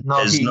rolled in.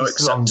 Trump, There's no he's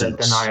still on the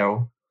acceptance.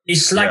 denial.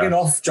 He's slagging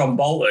off John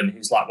Bolton,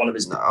 who's like one of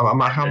his. No,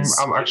 I'm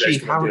actually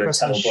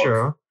 100%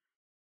 sure.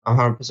 I'm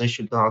 100%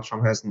 sure Donald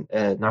Trump has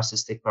a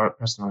narcissistic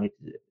personality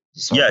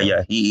disorder.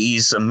 Yeah.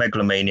 He's a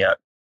megalomaniac.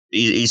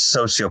 He's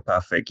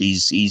sociopathic.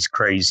 He's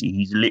crazy.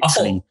 He's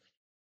literally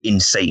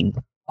insane.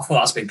 I thought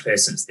that's been clear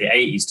since the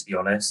 80s, to be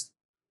honest.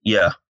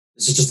 Yeah.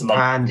 This is just another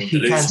And he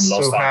delusion tends the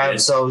last to 5 have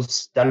years.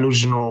 those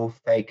delusional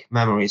fake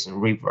memories and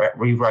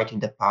rewriting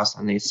the past,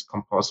 and he's a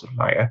compulsive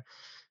liar.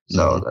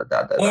 So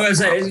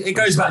it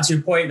goes back to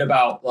your point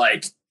about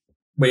like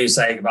when you're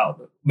saying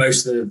about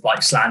most of the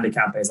like slander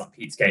campaigns like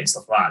Pizzagate and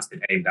stuff like that has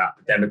been aimed at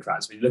the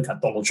Democrats. When you look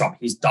at Donald Trump,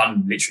 he's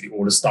done literally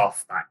all the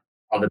stuff that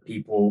other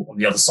people on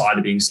the other side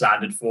are being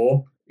slandered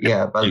for.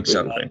 Yeah, but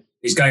Exactly.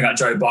 He's going at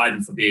Joe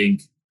Biden for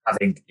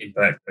having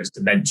inverted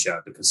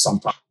dementia because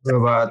sometimes.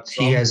 But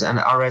he has an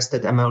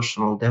arrested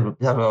emotional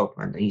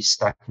development. He's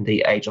stuck in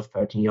the age of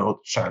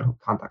 13-year-old child who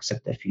can't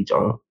accept defeat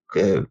or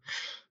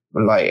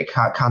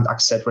can't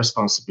accept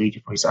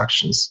responsibility for his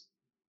actions.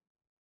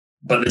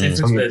 But the So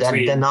difference you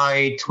between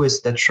deny,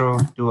 twist the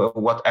truth, do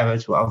whatever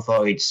to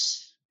avoid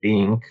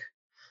being.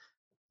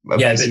 but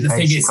the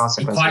thing is,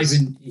 consequences.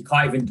 he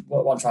can't even.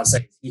 What I'm trying to say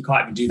is, he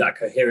can't even do that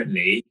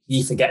coherently.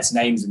 He forgets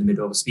names in the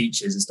middle of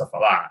speeches and stuff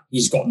like that.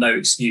 He's got no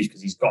excuse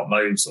because he's got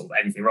no sort of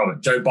anything wrong with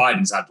it. Joe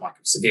Biden's had like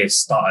a severe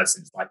stutter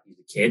since like he was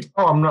a kid.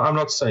 Oh, I'm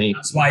not saying.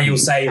 That's why you'll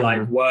say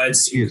like words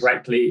Excuse.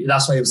 incorrectly.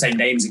 That's why you'll say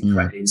names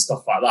incorrectly and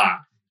stuff like that.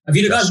 Have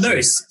you guys That's true.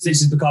 noticed since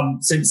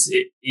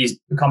he's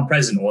become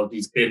president or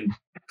he's been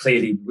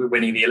clearly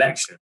winning the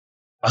election?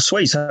 I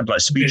swear he's had like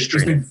speech He's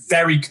training. been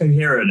very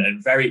coherent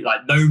and very like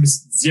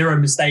zero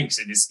mistakes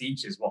in his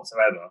speeches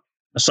whatsoever.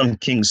 Some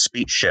king's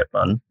speech shit,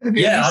 man.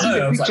 Yeah, I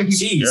know. I was like,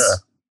 geez. Yeah.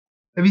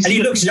 Have you And he seen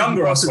the looks picture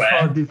younger, I posted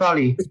swear. for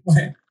Diwali?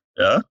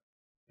 Yeah.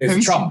 Have Who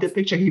you Trump? seen the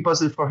picture he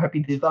posted for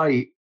Happy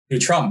Diwali? Who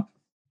Trump?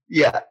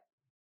 Yeah.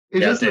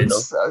 It Yeah, just dude.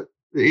 looks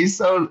he's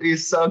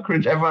so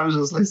cringe. Everyone's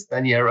just like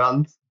standing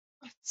around.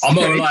 I'm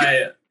not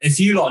like, if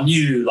you lot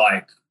knew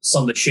like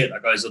some of the shit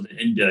that goes on in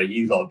India,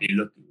 you lot would be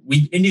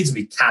looking. Indians would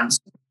be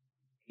cancelled.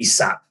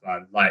 ASAP,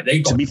 man. Like they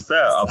got. To be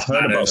fair, I've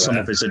heard man about over some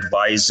there. of his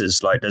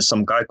advisors. Like there's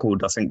some guy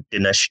called, I think,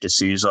 Dinesh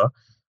D'Souza,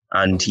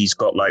 and he's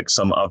got like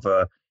some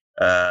other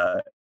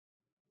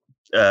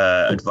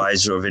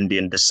advisor of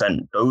Indian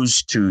descent.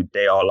 Those two,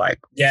 they are like,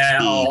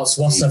 Yeah,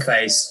 what's her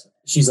face?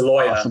 She's a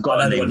lawyer. I I forgot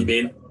know her the one you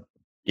name. mean.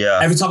 yeah.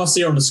 Every time I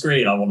see her on the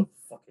screen, I want to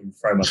fucking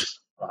throw my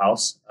the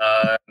house.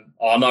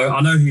 I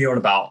know who you're on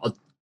about.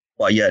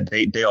 But yeah,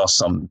 they are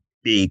some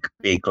big,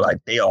 like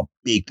they are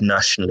big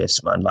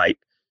nationalists, man. Like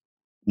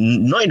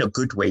not in a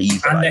good way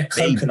either. And Like,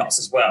 they're coconuts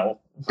as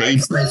well. they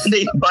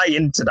they buy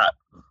into that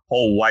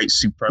whole white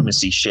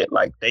supremacy shit.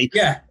 Like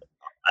Yeah,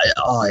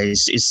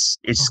 it's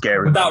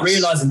scary. without man.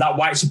 realizing that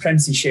white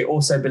supremacy shit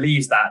also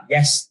believes that,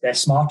 yes, they're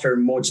smarter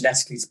and more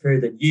genetically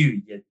superior than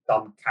you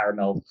dumb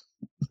caramel.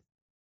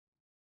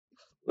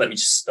 Let me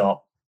just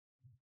stop.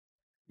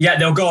 Yeah,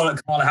 they'll go on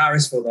at Kamala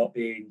Harris for not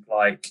being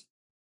like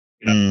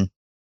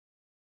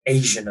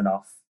Asian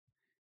enough.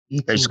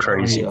 It's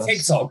crazy. Oreos.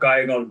 TikTok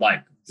going on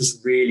like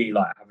just really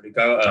like having a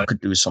go at I her. could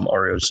do some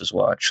Oreos as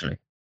well, actually.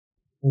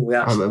 Oh,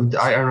 yeah.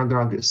 I don't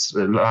know this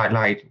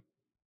like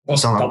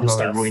What's the Donald dumb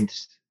Glover stuff? ruined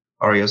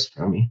Oreos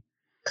for me.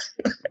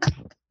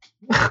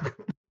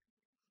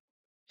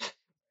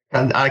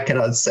 And I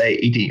cannot say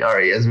eating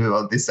Oreos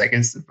without the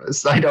second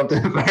side of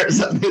the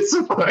verse at this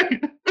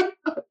point.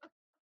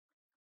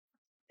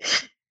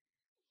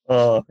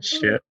 Oh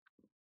shit.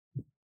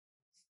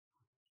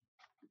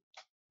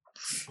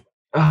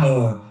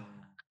 Oh.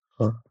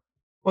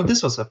 Well,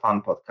 this was a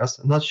fun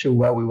podcast. I'm not sure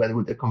where we went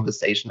with the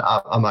conversation.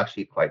 I'm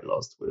actually quite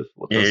lost with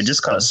what Yeah, it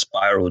just kind of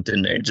spiraled,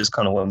 didn't it? It just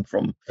kind of went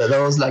from... That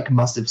was like a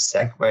massive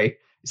segue.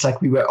 It's like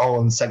we were all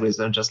on segways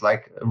and just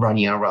like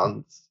running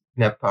around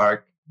in a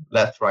park,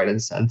 left, right,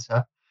 and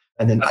center.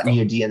 And then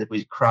near the end,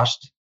 we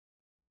crashed.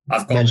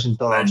 Mentioned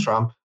Donald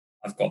Trump.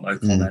 I've got no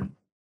comment.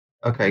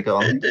 Okay, go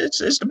on.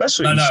 It's the best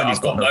way you said he's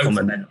got no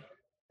comment.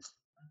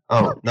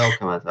 Oh, no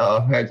comment.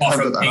 Oh, I've got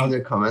another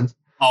comment.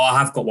 Oh, I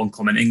have got one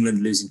comment.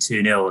 England losing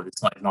 2-0.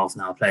 It's not even half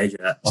an hour played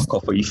yet. Fuck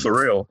off, are you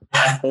for real?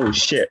 Yeah. Oh,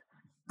 shit.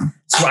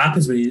 That's what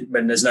happens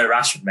when there's no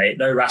Rashford, mate.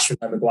 No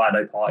Rashford, no Maguire,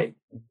 no Partey.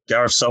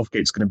 Gareth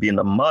Southgate's going to be in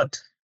the mud.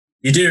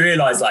 You do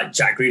realise, like,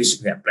 Jack Grealish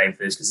should get blamed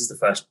for this because this is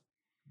the first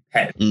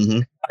head.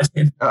 Mm-hmm.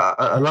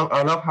 I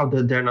love how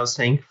they're now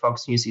saying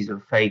Fox News is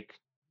fake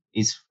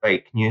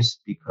news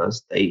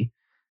because they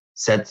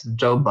said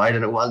Joe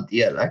Biden won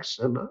the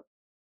election.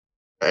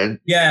 And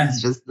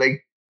it's just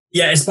like...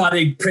 Yeah, it's by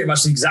pretty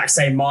much the exact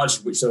same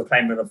margin which they were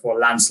claiming for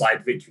a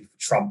landslide victory for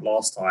Trump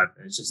last time.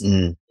 It's just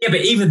yeah, but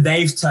even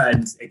they've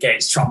turned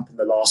against Trump in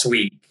the last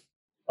week.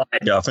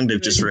 Like, yeah, I think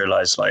they've just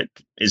realised like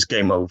it's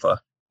game over.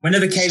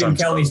 Whenever Caitlin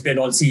Kelly's been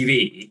on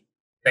TV,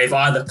 they've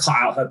either cut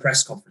out her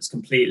press conference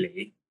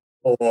completely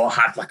or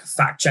had like a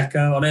fact checker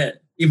on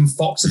it. Even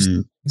Fox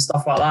and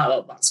stuff like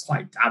that. That's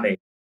quite damning.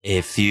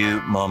 A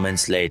few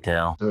moments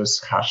later,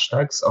 there's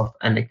hashtags of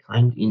any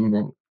kind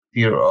in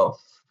fear of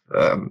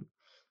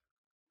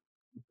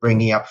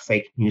bringing up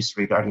fake news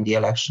regarding the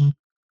election.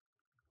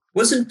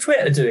 Wasn't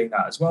Twitter doing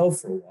that as well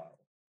for a while?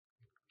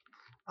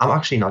 I'm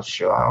actually not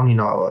sure. I only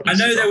know about I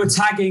know they were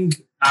tagging...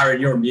 Aaron,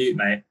 you're on mute,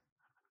 mate.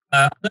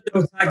 I know they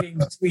were tagging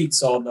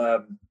tweets on...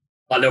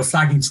 like they were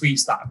flagging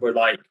tweets that were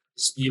like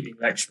disputing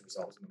election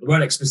results. They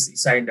weren't explicitly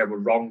saying they were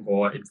wrong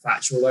or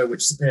infactual, though,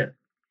 which is a bit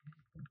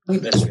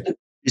pointless.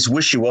 It's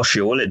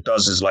wishy-washy. All it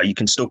does is like you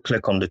can still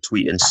click on the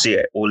tweet and see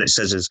it. All it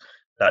says is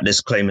that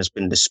this claim has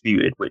been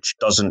disputed, which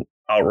doesn't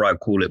outright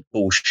call it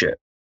bullshit.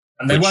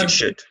 And they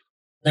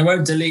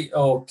won't delete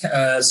or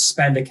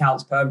suspend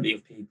accounts permanently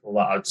of people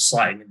that are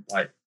citing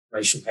like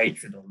racial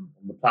hatred on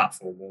the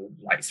platform or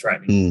like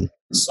threatening.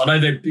 So I know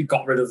they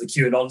got rid of the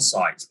QAnon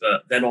sites,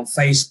 but then on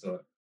Facebook,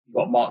 you've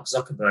got Mark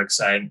Zuckerberg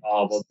saying,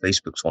 "Oh, well,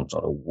 Facebook's ones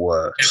are the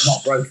worst. They've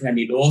not broken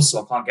any laws,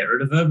 so I can't get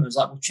rid of them." And it's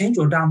like, well, change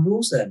your damn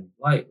rules then.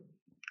 Like,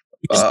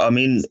 I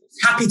mean,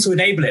 happy to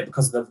enable it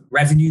because of the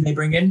revenue they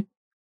bring in.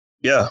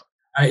 Yeah.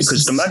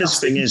 Because the maddest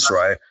thing is,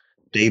 right,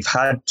 they've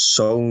had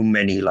so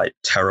many like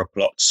terror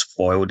plots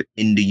foiled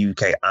in the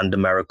UK and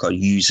America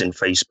using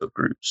Facebook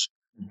groups.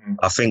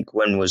 I think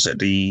when was it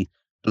the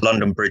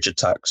London Bridge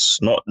attacks?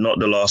 Not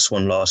the last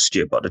one last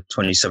year, but the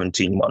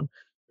 2017 one.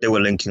 They were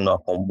linking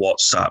up on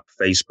WhatsApp,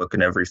 Facebook,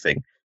 and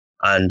everything.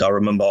 And I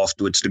remember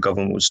afterwards the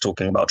government was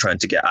talking about trying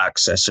to get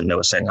access, and they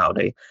were saying how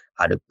they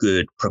had a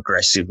good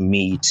progressive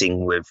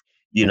meeting with,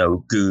 you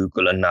know,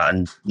 Google and that,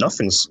 and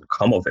nothing's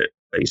come of it.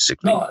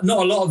 Basically, not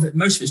a lot of it.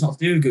 Most of it's not to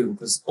do with Google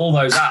because all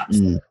those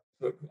apps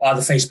are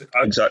the Facebook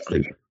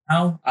exactly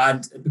now,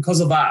 and because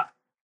of that,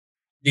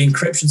 the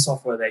encryption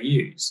software they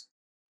use.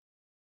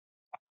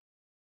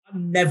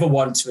 I'm never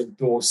one to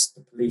endorse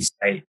the police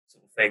state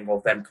sort of thing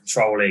of them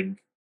controlling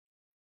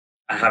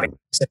and having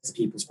access to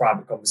people's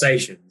private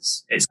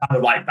conversations. It's kind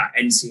of like that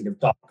end scene of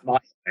Dark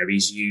Knight where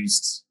he's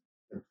used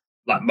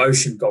like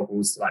motion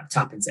goggles to like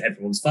tap into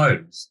everyone's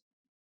phones,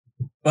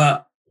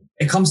 but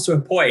it comes to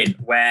a point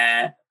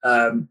where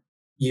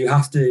you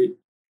have to,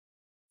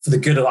 for the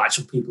good of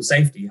actual people's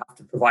safety, you have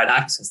to provide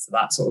access to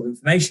that sort of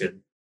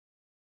information.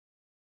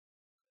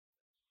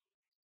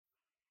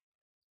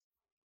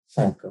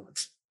 Oh, God.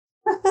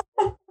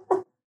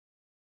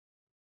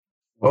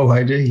 Oh,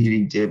 why did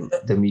he do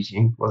the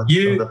meeting? What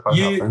the fuck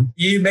happened?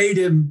 You made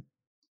him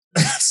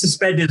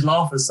suspend his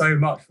laughter so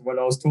much when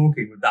I was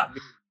talking with that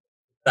meeting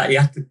that he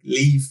had to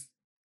leave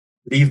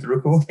the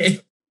recording.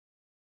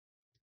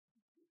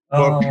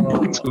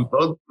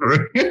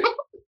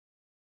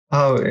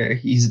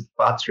 His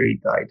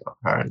battery died,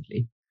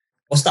 apparently.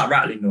 What's that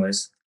rattling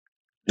noise?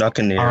 I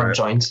can hear it.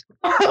 Joint.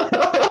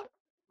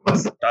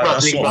 That's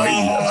not me.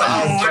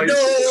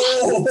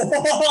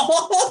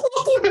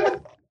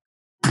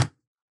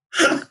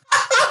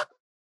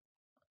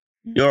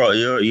 No!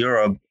 You're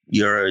a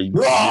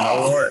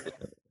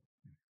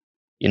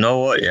you know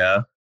what?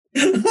 Yeah.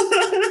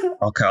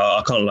 Okay,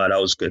 I can't lie.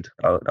 That was good.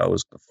 That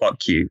was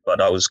fuck you, but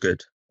that was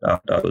good.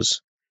 That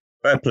was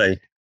fair play.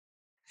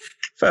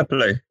 Fair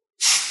play.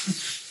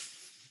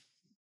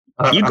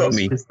 You got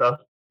me.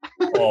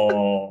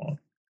 Oh,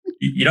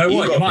 you know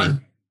what?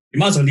 You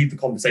might as well leave the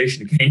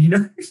conversation again. You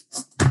know.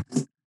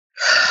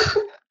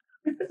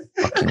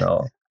 Fucking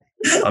hell.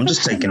 I'm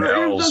just taking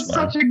L's,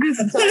 man. Such a good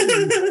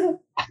time.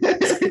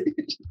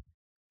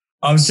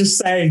 I was just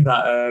saying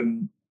that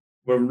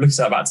when we look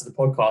back to the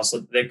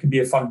podcast, there could be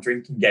a fun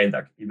drinking game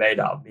that could be made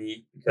out of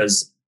me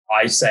because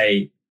I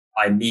say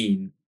I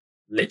mean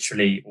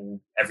literally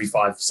every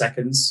 5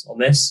 seconds on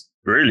this.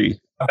 Really?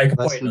 I make a I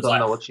point. still It's don't like,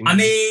 know what you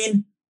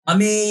mean. I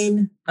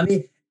mean.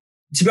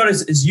 To be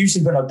honest, it's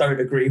usually when I don't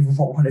agree with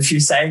what one of you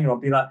saying, and I'll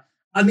be like,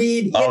 I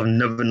mean. I've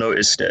never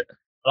noticed it.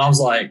 And I was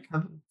like,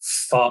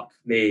 fuck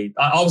me.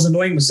 I was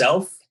annoying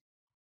myself.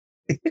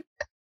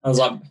 I was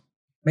like,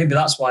 maybe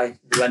that's why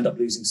you end up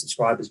losing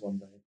subscribers one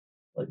day.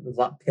 Like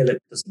that pillar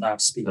doesn't know how to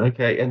speak.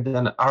 Okay, and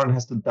then Aaron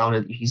has to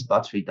download if his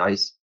battery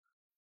dies.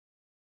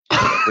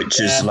 Which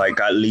is like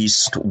at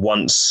least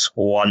once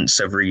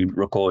every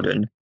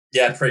recording.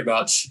 Yeah, pretty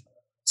much.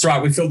 It's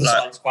right. We filled the Like-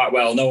 silence quite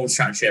well. No one's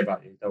trying to shit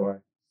about you. Don't worry.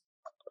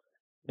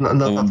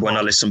 When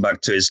I listen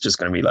back to it, it's just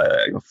going to be like,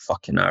 oh,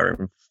 fucking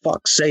Aaron.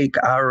 Fuck's sake,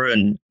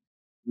 Aaron.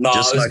 No,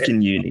 Just like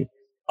in uni.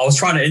 I was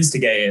trying to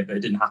instigate it, but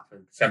it didn't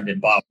happen. Shem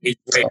didn't. But he's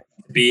waiting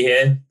to be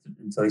here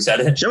until he said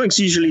it. Shemik's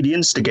usually the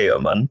instigator,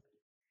 man.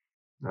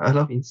 I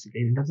love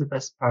instigating. That's the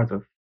best part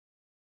of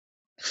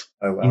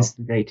Oh well,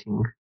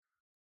 instigating.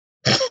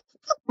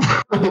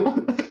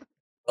 that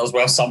was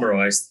well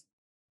summarized.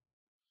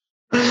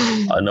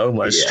 I know,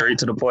 man. Yeah. Straight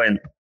to the point.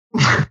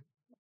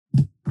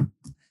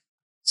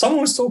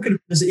 Someone was talking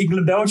about this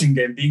England-Belgium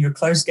game being a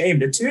close game.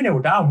 They're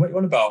 2-0 down. What are you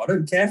on about? I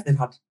don't care if they've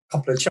had a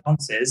couple of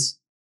chances.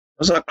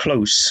 Was that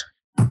close?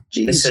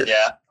 Jesus. Listen,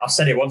 yeah, I've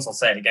said it once, I'll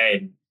say it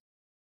again.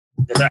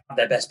 They don't have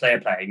their best player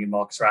playing in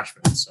Marcus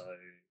Rashford, so what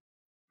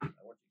do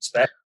you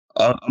expect?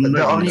 I'm The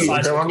not only, even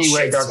Besides the only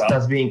way shit as well.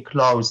 that's being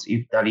close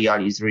if Dele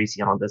Alli is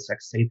racing on the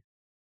sex tape.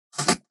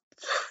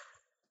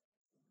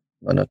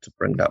 I need to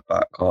bring that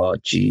back. Oh,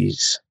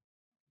 jeez.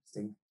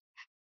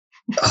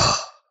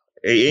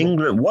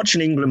 England,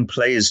 watching England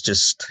play is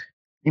just.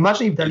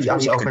 Imagine if Dele It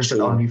Alli feels like a opens an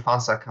chore.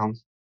 OnlyFans account.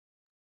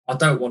 I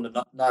don't want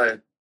to know.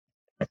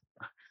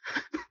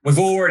 We've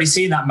already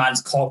seen that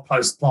man's cock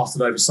post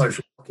plastered over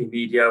social fucking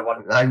media.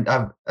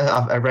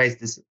 I've erased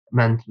this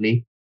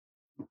mentally.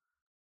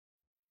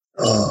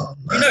 Oh,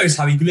 Who knows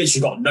how he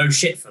literally got no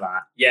shit for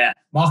that? Yeah,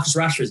 Marcus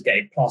Rashford's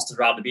getting plastered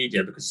around the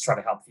media because he's trying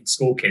to help feed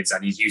school kids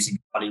and he's using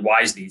money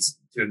wisely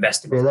to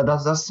invest in. Yeah,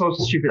 that's so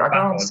stupid. I Back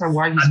don't on. understand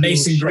why he's And being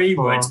Mason shot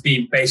Greenwood's for-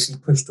 being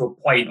basically pushed to a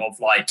point of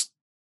like,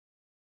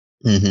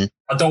 hmm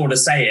I don't want to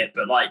say it,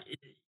 but like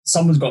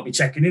someone's got to be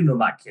checking in on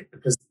that kid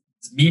because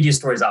media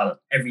stories out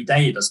every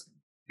day that's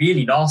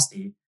really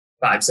nasty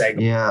about him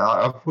saying Yeah,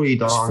 I fully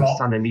don't It's flop.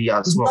 understand the media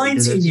as he's well.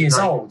 19 years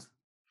old.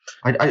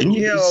 And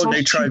yeah, it's so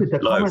they tried,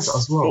 stupid, the like, comments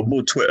as well.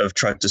 football Twitter have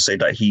tried to say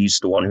that he's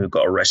the one who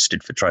got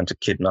arrested for trying to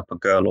kidnap a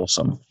girl or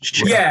some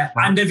shit. Yeah,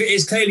 and if it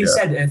is clearly Yeah.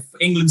 said if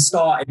England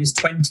start in his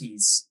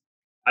 20s,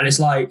 and it's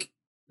like,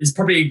 there's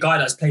probably a guy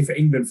that's played for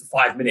England for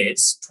 5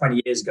 minutes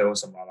 20 years ago or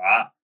something like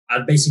that,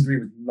 and Mason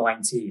Greenwood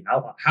 19.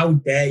 How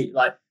dare you?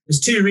 Like, there's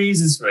two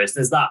reasons for this.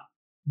 There's that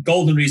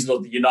golden reason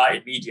of the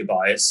United media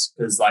bias,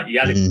 because like you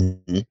had it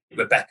Mhm.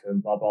 with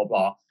Beckham, blah, blah,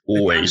 blah.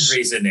 Always. The other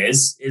reason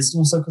is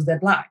also because they're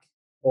black.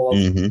 Or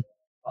Mhm.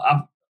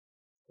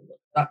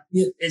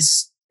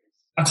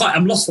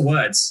 I'm lost for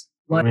words.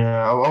 Like,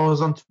 Yeah, I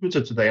was on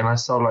Twitter today and I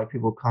saw like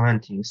people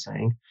commenting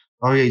saying,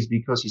 "Oh yeah, it's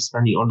because he's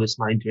spending all this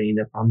money during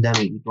the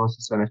pandemic. He wants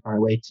to spend his money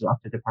away till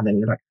after the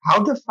pandemic." Like,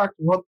 how the fuck?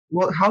 What?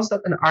 How's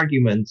that an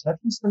argument? Let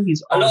him spend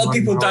his a own lot of money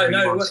people however don't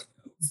he know. wants.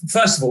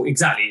 First of all,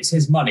 exactly, it's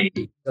his money.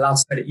 He's allowed to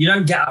spend it. You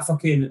don't get a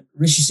fucking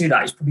Rishi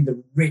Sunak. He's probably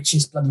the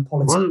richest bloody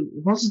politician.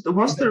 What's the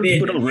Yeah.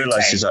 People don't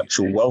realize his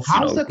actual wealth, you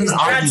How's know. that an His,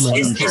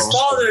 argument?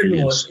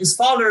 dad's, his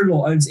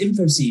father-in-law owns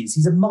Infosys.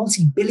 He's a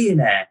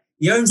multi-billionaire.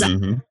 He owns that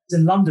Mhm.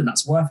 in London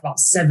that's worth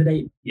about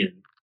 7-8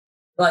 million.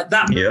 Like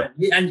that, Yeah.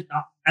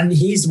 and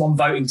he's the one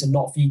voting to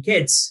not feed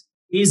kids.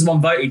 He's the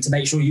one voting to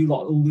make sure you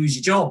lot all lose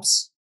your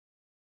jobs.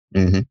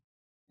 Mhm.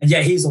 And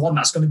yet he's the one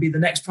that's going to be the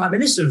next prime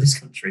minister of this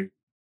country.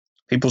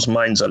 People's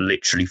minds are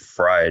literally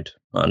fried,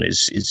 and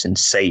it's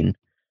insane.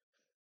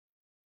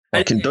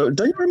 Like, don't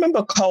you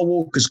remember Carl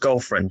Walker's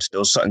girlfriend? There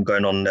was something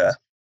going on there.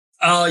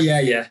 Oh yeah.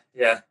 Yeah.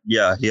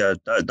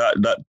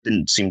 That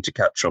didn't seem to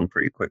catch on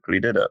pretty quickly,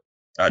 did it?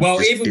 That Well,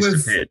 just even with-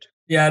 disappeared.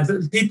 Yeah,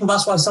 the people.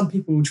 That's why some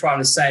people were trying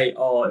to say,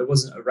 "Oh, it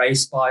wasn't a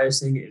race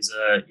bias thing; it was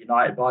a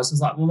United bias." It's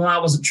like, well, no,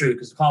 that wasn't true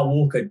because Carl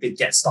Walker did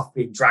get stuff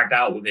being dragged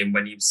out with him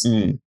when he was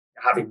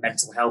having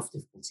mental health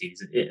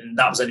difficulties, and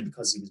that was only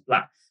because he was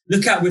black.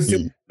 Look at with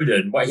Phil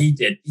Foden, what he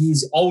did.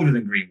 He's older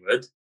than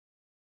Greenwood,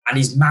 and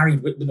he's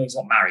married. No, he's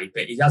not married,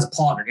 but he has a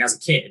partner and he has a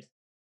kid.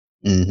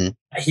 Mm-hmm.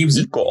 He was.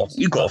 He got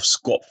off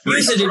scot He free.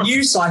 was in a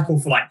news cycle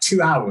for like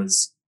 2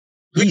 hours.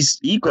 He's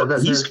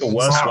the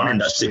worst one in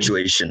that actually.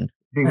 situation.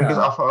 Because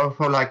Yeah. I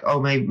felt like, oh,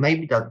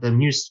 maybe that the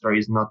news story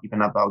is not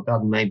even about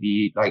that.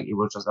 Maybe like it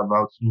was just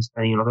about him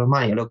spending a lot of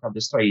money. I looked at the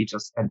story; he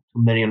just spent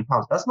 £2 million.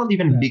 That's not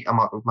even a big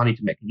amount of money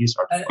to make a news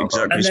article.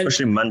 Exactly, And then-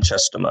 especially in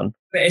Manchester, man.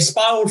 But it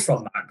spiraled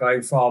from that,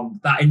 going from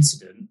that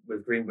incident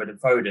with Greenwood and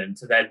Foden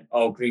to then,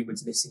 oh,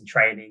 Greenwood's missing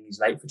training, he's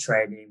late for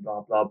training,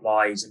 blah, blah,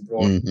 blah, he's in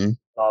broad, Mm-hmm.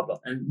 blah, blah.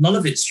 And none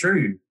of it's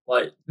true.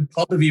 Like, the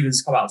club have even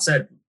come out and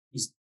said,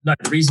 the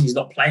reason he's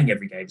not playing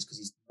every game is because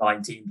he's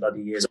 19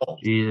 bloody years old.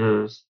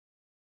 Jesus.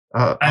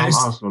 And it's-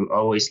 Arsenal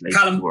always late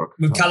Callum, to work.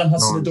 with Callum No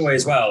Hudson-Odoi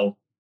as well,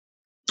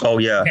 Oh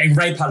yeah, getting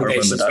rape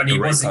allegations that, when the he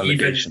rape wasn't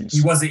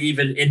allegations.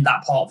 even in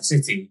that part of the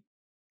city.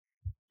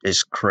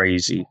 It's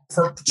crazy.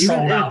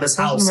 Patrolled out of his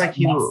house at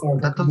about 4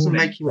 o'clock that in the doesn't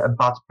morning. make him a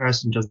bad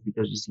person just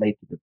because he's late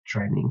to the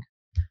training.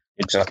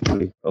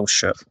 Exactly. Oh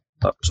shit.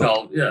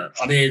 Well, yeah.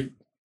 I mean,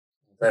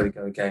 there we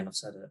go again. I've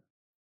said it.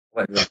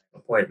 Wait, we have a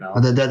point now.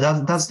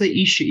 That's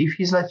the issue. If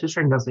he's late to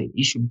training, that's the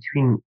issue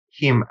between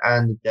him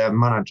and the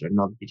manager,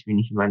 not between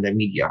him and the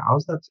media.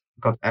 How's that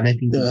got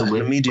anything to do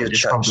with the media this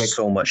chats conflict?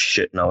 so much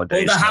shit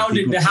nowadays. Well,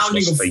 People the just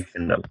hounding lost of faith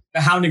in them.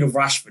 the hounding of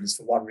Rashford is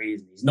for one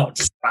reason. He's not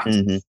just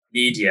rattled Mhm.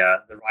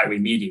 media, the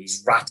right-wing media.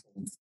 He's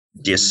rattled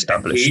The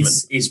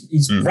establishment.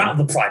 He's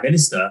rattled the Prime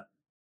Minister.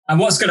 And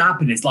what's going to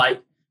happen is,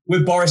 like,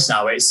 with Boris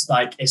now, it's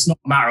not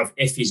a matter of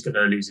if he's going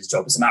to lose his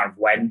job. It's a matter of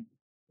when.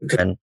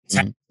 Because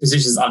the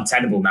position's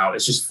untenable now.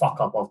 It's just fuck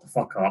up after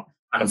fuck up.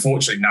 And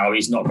unfortunately now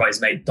he's not got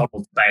his mate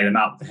Donald to bail him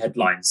out with the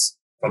headlines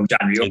from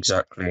January.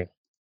 Exactly.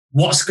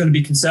 What's going to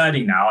be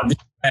concerning now, and this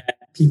is where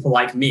people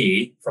like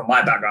me, from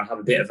my background, have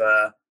a bit of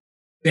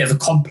a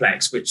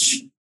complex,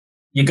 which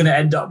you're going to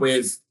end up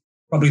with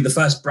probably the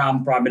first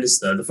brown Prime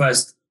Minister, the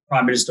first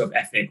Prime Minister of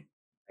ethnic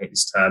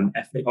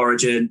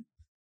origin.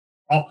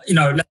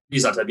 Let's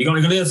use that term. You're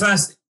going to be the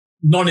first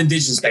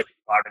non-Indigenous Prime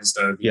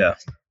Minister. Yeah.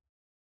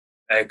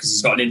 Because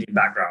he's got an Indian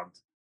background.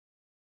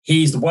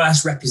 He's the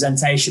worst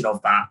representation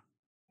of that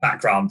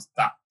background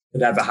that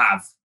could ever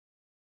have.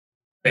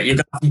 But you've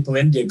got people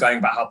in India going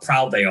about how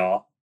proud they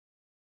are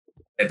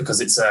because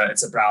it's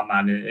a brown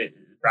man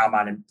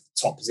in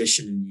top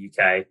position in the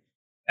UK.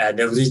 And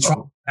they'll try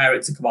to compare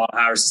it to Kamala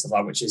Harris and stuff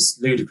like that, which is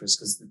ludicrous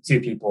because the two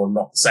people are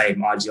not the same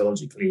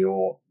ideologically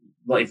or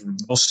not even.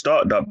 They'll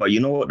start that, but you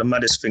know what the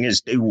maddest thing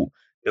is? They will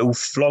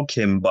flog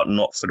him, but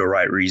not for the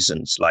right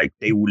reasons. Like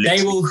they will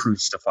literally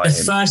crucify him.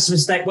 The first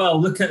mistake. Well,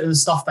 look at the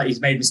stuff that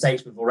he's made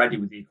mistakes with already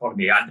with the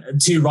economy,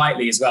 and too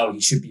rightly as well. He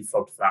should be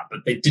flogged for that,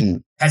 but they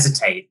didn't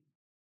hesitate.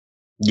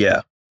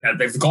 Yeah,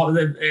 it's gone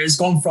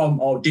from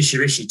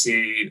Disha-Rishi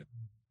to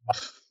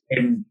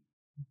him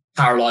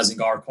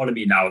paralysing our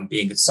economy now and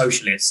being a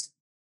socialist.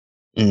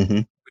 Mm-hmm.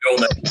 We all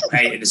know people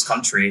hate in this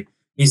country.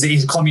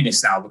 He's a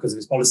communist now because of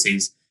his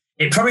policies.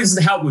 It probably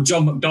doesn't help with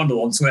John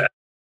McDonnell on Twitter.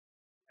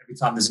 Every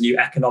time there's a new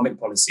economic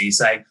policy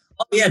saying,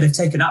 oh yeah, they've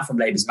taken that from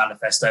Labour's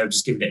manifesto,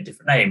 just giving it a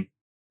different name.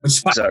 Which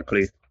is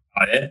exactly.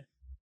 It.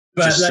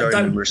 But just showing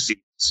them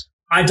receipts.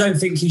 I don't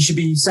think he should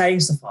be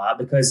saying stuff like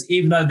that because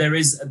even though there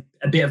is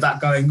a bit of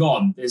that going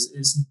on,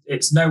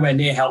 it's nowhere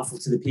near helpful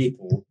to the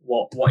people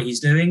what he's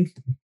doing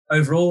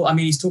overall. I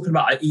mean, he's talking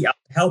about an eat out,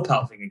 help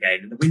out thing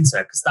again in the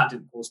winter because that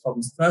didn't cause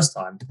problems the first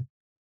time.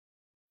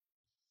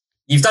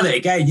 You've done it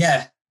again,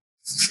 yeah.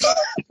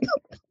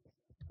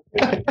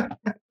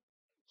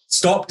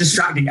 Stop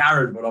distracting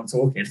Aaron when I'm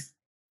talking.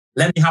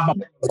 Let me have my...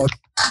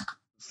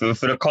 For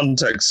the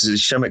context,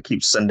 Shemek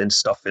keeps sending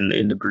stuff in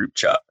the group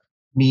chat.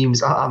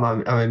 Memes. I'm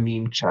a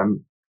meme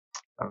champ.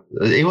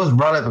 It was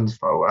relevant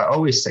though. I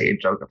always say a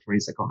joke that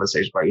reads the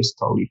conversation, but it's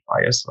totally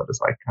fire, so it's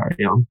like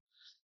carry on.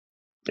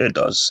 It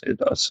does.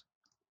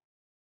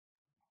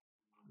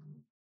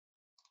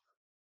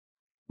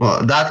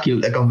 Well, that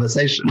killed the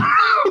conversation.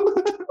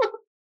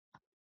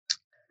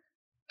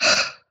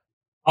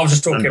 I was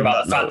just talking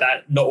about the fact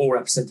that not all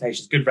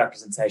representation is good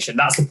representation.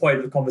 That's the point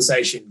of the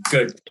conversation.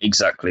 Good.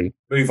 Exactly.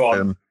 Move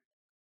on.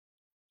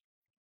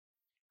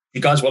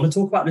 You guys want to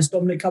talk about this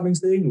Dominic Cummings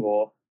thing,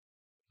 or?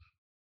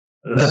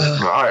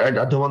 I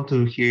don't want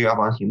to hear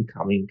about him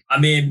coming. I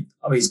mean,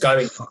 he's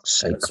going. Fuck's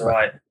sake. That's all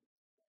right.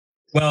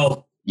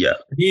 Well, yeah.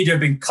 The media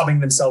have been coming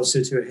themselves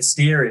to a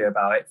hysteria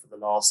about it for the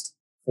last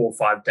 4 or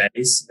 5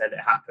 days. Then it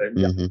happened.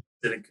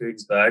 Still in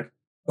Koenigsberg.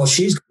 Well,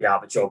 she's going to be out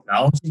of a job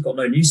now. She's got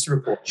no news to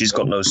report. She's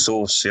got no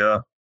source, yeah.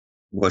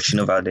 Well, she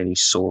never had any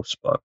source,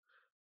 but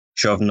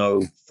she have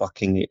no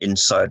fucking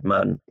inside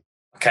man.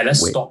 Okay,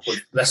 let's stop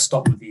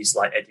with these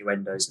like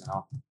innuendos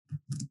now.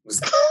 Was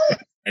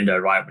that innuendo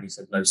right when he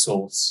said no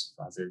source?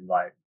 As in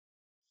like,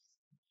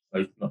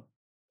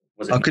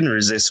 was it? I couldn't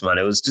resist, man.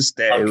 It was just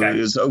there. Okay.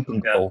 It was open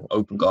goal.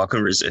 I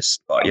couldn't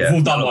resist. But yeah,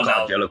 we've all done one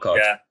now. Yellow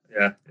card.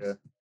 Yeah.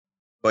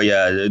 But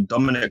yeah,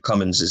 Dominic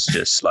Cummings is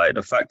just like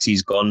the fact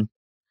he's gone.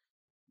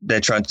 They're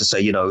trying to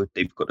say,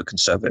 they've got the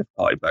Conservative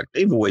Party back.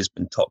 They've always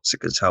been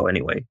toxic as hell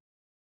anyway.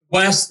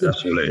 Well, that's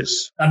all it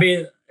is. I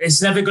mean,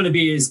 it's never going to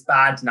be as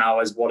bad now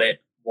as what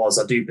it was.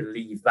 I do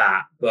believe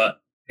that.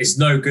 But it's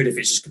no good if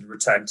it's just going to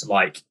return to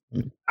like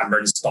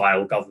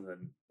Cameron-style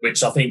government,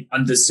 which I think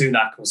under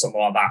Sunak or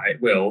someone like that,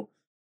 it will.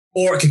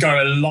 Or it could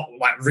go a lot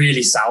like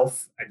really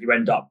south and you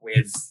end up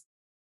with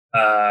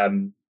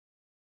Michael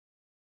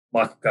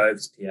Gove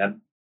as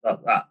PM.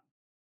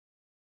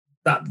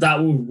 That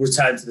will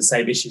return to the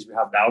same issues we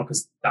have now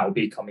because that will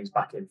be Cummings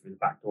back in through the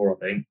back door, I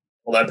think.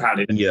 Although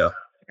apparently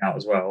out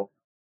as well.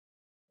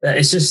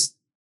 It's just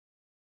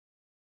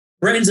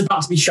Britain's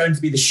about to be shown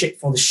to be the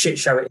shit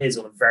show it is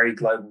on a very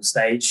global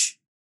stage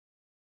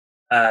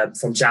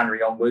from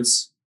January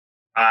onwards,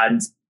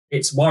 and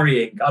it's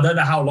worrying. I don't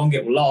know how long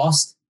it will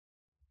last.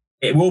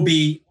 It will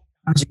be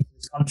damaging to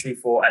this country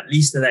for at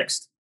least the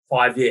next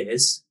 5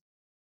 years.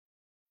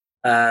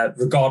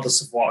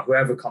 regardless of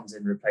whoever comes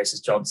in replaces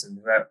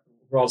Johnson,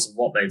 regardless of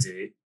what they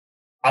do.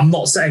 I'm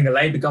not saying a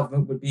Labour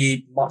government would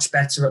be much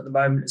better at the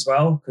moment as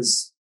well,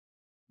 because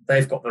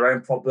they've got their own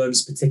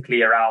problems,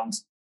 particularly around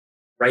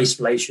race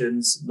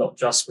relations, not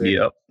just with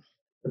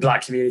the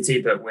black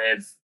community, but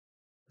with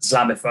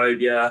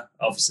Islamophobia,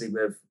 obviously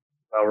with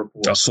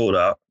reports. I saw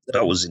that.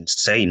 That was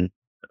insane.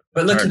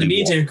 But look at the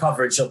media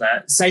coverage on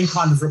that. Same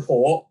kind of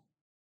report,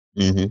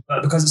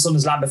 but because it's on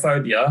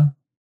Islamophobia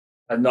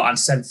and not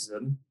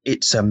anti-Semitism.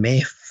 It's a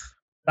myth.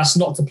 That's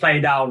not to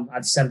play down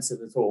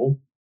anti-Semitism at all,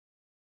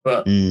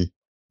 but to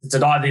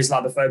deny the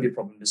Islamophobia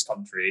problem in this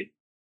country,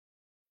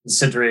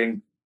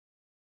 considering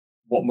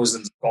what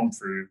Muslims have gone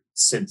through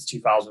since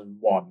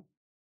 2001,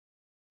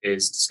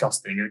 is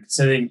disgusting. And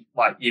considering,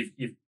 like,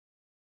 there's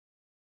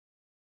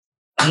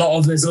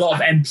a lot of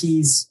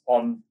MPs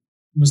on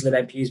Muslim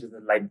MPs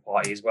within the Labour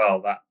Party as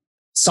well, that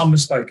some have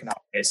spoken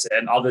out against it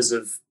and others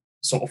have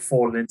sort of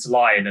fallen into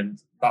line,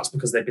 and that's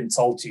because they've been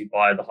told to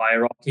by the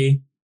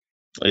hierarchy.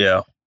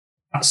 Yeah.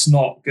 That's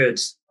not good.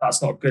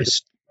 That's not good.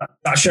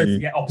 That shows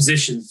the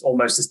opposition's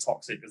almost as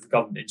toxic as the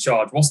government in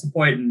charge. What's the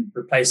point in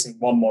replacing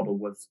one model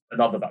with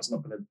another that's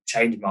not going to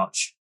change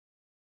much?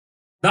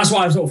 That's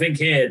why I sort of think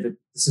here the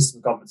system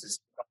of government is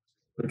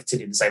going to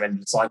continue the same end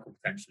of the cycle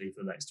potentially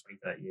for the next 20,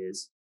 30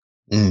 years.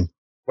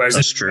 Whereas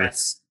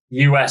the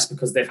US,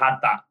 because they've had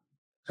that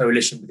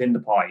coalition within the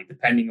party,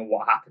 depending on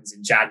what happens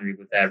in January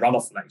with their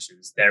runoff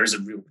elections, there is a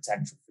real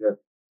potential for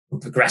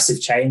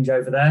progressive change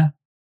over there.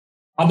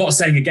 I'm not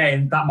saying,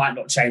 again, that might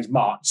not change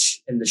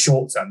much in the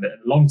short term, but in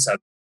the long term,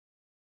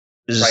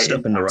 it's a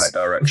step in the right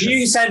direction. If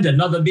you send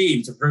another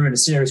meme to ruin a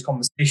serious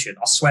conversation,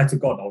 I swear to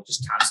God, I'll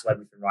just cancel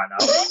everything right now.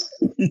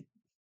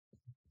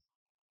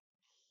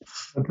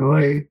 By the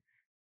way,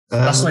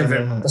 that's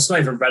not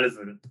even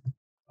relevant.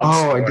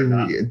 I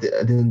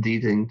didn't do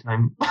it in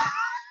time.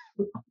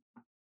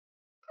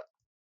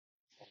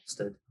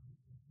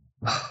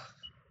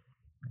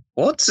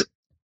 What?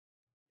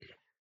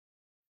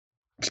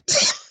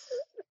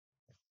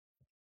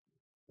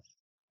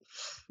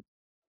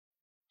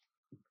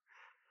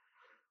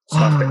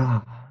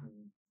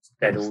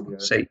 Dead audio.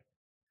 See,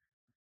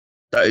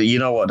 you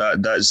know what?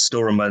 That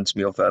still reminds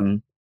me of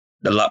the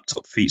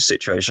laptop feet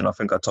situation. I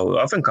think I've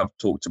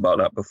talked about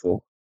that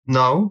before.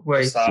 No,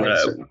 wait.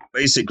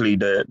 Basically,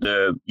 the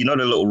the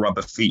little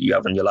rubber feet you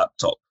have on your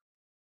laptop.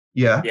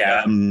 Yeah.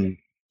 Yeah.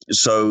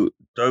 So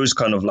those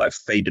kind of like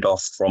faded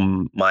off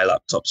from my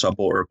laptop, so I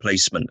bought a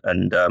replacement.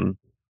 And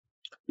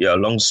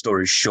long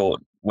story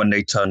short, when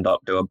they turned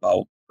up, they were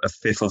about a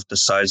fifth of the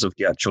size of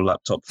the actual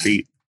laptop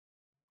feet.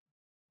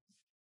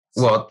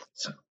 What?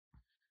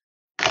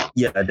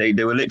 Yeah, they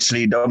were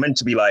meant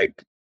to be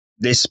like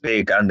this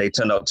big, and they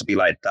turned out to be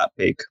like that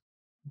big.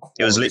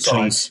 It was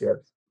literally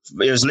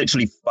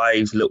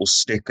 5 little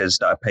stickers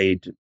that I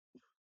paid.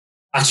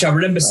 Actually, I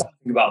remember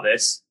something about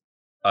this.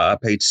 I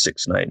paid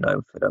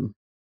 $6.99 for them.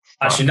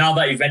 Actually, now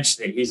that you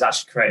mentioned it, he's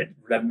actually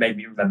made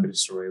me remember the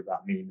story of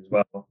that meme as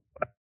well.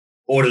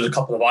 Ordered a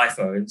couple of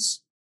iPhones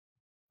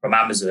from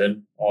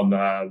Amazon on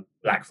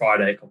Black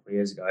Friday a couple of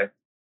years ago,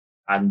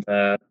 and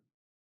got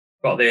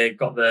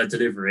the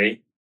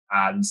delivery,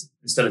 and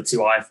instead of 2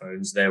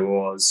 iPhones, there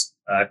was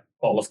a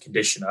bottle of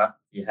conditioner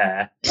for your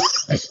hair.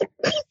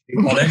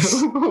 What?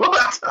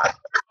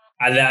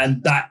 And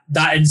then that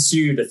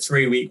ensued a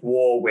 3-week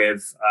war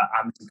with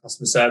Amazon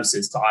customer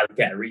services to either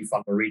get a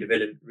refund or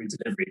redelivery.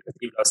 Because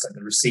even though I sent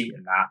the receipt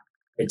and that,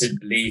 it didn't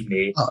believe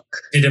me. Fuck.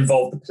 It did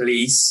involve the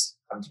police,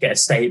 having to get a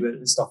statement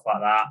and stuff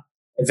like that.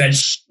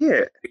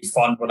 Eventually,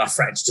 refund when I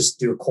threatened to just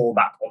do a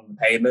callback on the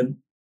payment.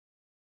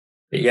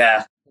 But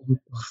yeah.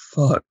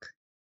 Fuck.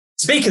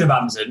 Speaking of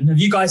Amazon, have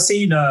you guys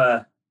seen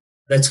their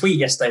tweet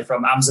yesterday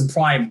from Amazon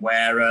Prime,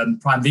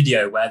 Prime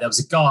Video, where there was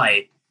a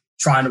guy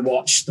trying to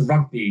watch the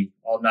rugby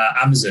on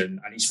Amazon,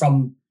 and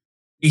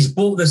he's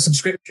bought the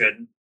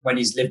subscription when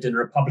he's lived in the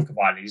Republic of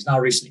Ireland. He's now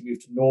recently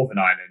moved to Northern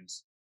Ireland,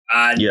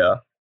 and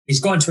he's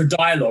gone into a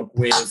dialogue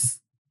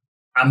with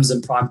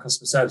Amazon Prime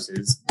customer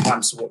services,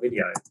 Prime Support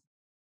Video,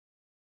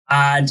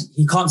 and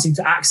he can't seem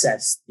to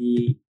access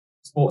the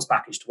sports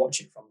package to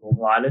watch it from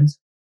Northern Ireland.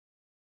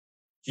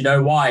 Do you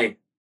know why?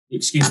 The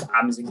excuse that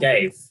Amazon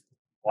gave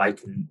why he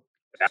couldn't.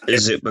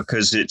 Is it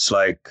because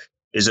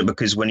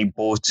when he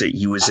bought it,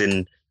 he was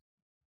in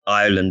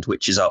Ireland,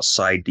 which is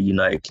outside the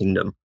United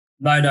Kingdom?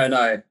 No,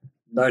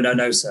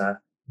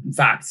 sir. In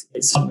fact,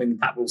 it's something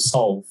that will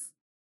solve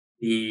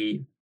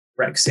the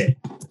Brexit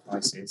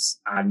crisis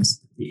and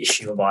the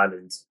issue of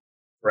Ireland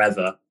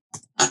forever.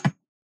 I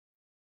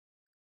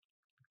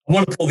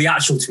want to pull the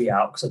actual tweet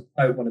out because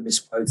I don't want to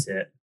misquote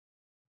it.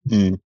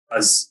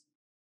 Because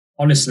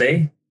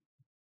honestly,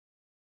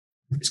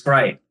 it's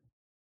great.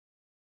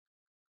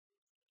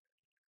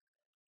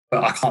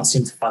 But I can't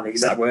seem to find the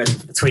exact wording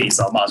for the tweet,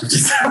 so I might as well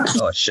just...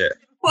 Oh, shit.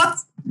 What?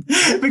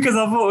 Because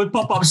I thought it would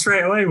pop up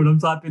straight away when I'm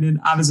typing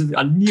in Amazon.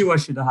 I knew I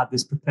should have had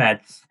this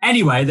prepared.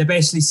 Anyway, they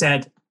basically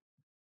said,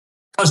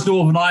 because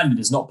Northern Ireland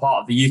is not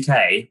part of the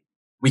UK,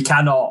 we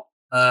cannot...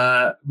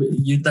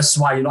 that's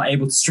why you're not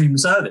able to stream the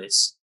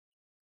service.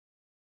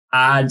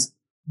 And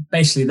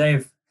basically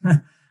they've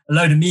a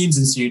load of memes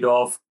ensued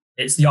of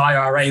it's the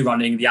IRA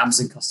running the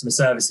Amazon customer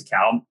service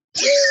account.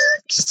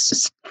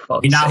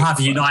 We now have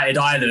United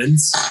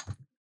Islands.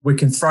 We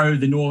can throw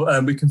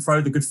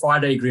the Good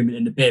Friday Agreement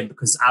in the bin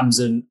because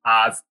Amazon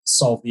have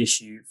solved the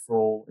issue for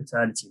all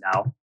eternity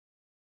now.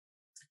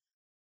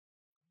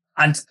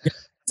 And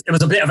it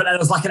was it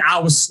was like an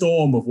hour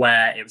storm of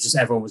where it was just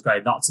everyone was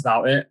going nuts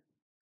about it.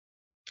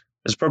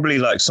 There's probably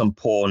like some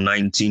poor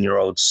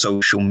 19-year-old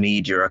social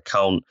media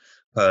account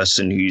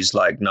person who's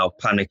like now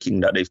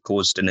panicking that they've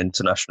caused an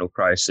international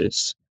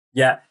crisis.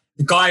 Yeah,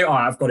 the guy. Oh,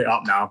 I've got it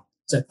up now.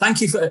 So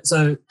thank you for.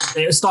 So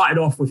it started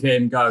off with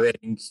him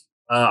going,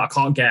 I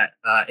can't get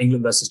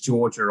England versus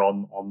Georgia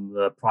on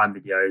the Prime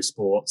Video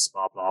Sports,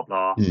 blah blah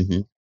blah.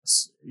 Mm-hmm.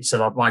 He said,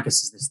 my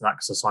guess is this and that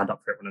because I signed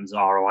up for it when it was an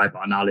ROI, but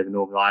I now live in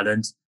Northern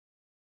Ireland.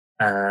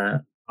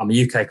 I'm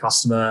a UK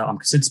customer. I'm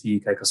considered to be a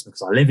UK customer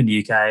because I live in the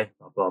UK,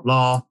 blah, blah,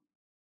 blah.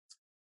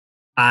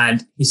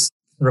 And the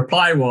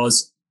reply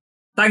was,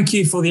 thank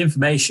you for the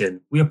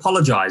information. We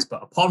apologise,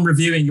 but upon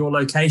reviewing your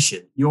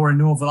location, you're in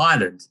Northern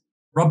Ireland.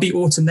 Rugby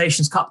Autumn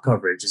Nations Cup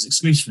coverage is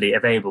exclusively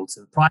available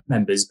to the Prime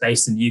members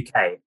based in the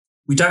UK.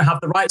 We don't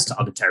have the rights to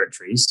other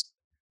territories.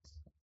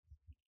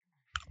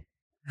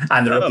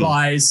 And the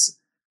replies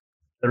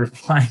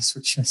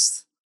were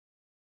just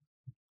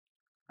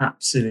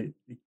absolutely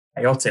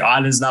chaotic.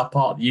 Ireland's now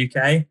part of the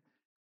UK.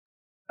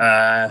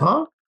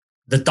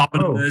 The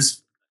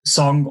Dubliners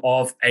song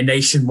of A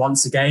Nation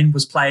Once Again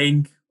was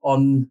playing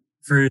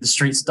through the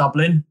streets of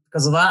Dublin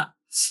because of that.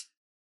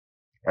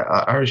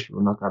 Irish people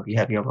are not going to be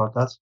happy about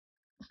that.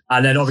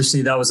 And then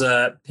obviously there was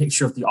a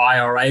picture of the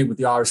IRA with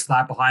the Irish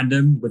flag behind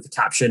them with the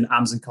caption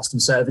Amazon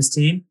Customer Service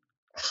Team.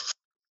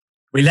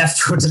 We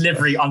left your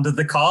delivery under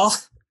the car.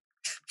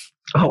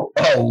 Oh,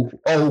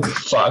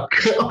 fuck.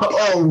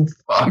 Oh,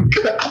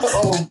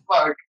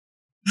 fuck.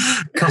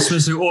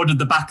 Customers who ordered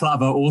the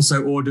baklava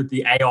also ordered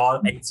the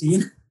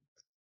AR-18.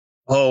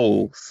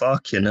 Oh,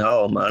 fucking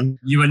hell, man.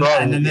 You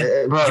are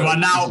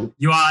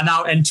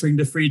now entering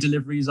the free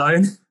delivery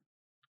zone.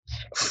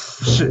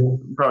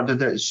 Bro,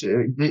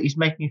 it's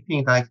making me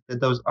think like that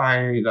those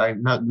are like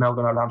now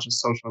gonna launch a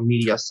social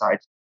media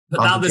site.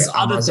 But now there's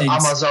other things.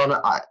 Amazon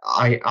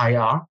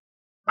IR.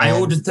 I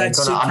ordered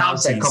 32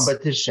 counties.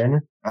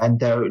 Competition,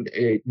 and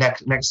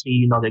next thing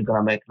you know, they're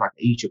gonna make like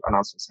a YouTube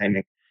announcement saying,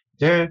 like,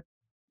 "Dear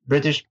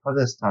British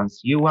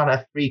Protestants, you want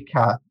a free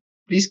car?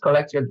 Please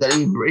collect your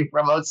delivery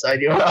from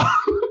outside your house."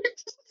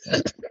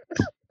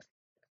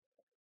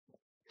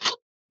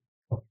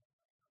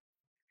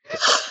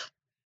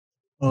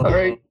 Oh, all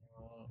right,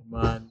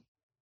 man.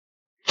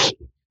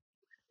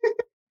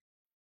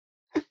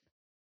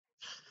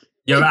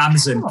 Yo,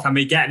 Amazon, can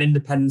we get an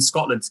independent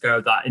Scotland to go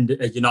with that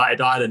United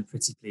Ireland,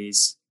 pretty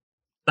please?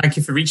 Thank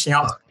you for reaching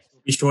out.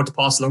 Be sure to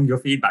pass along your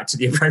feedback to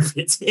the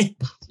appropriate team.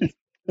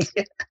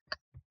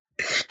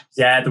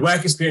 Yeah, the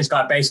work experience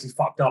guy basically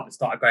fucked up and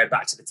started going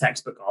back to the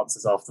textbook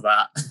answers after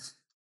that.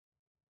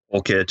 Oh,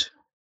 good.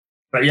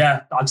 But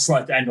yeah, I just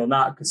wanted to end on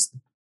that because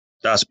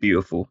that's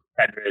beautiful.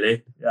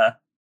 Really, yeah.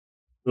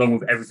 Along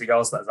with everything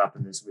else that's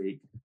happened this week.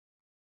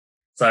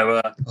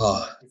 So,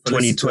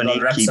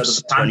 2020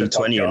 keeps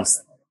 2020.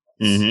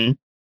 Mm-hmm.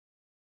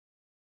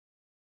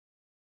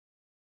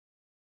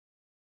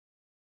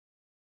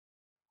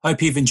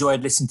 Hope you've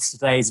enjoyed listening to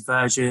today's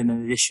version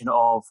and edition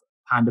of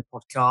Panda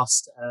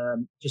Podcast.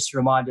 Just a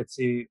reminder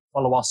to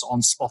follow us on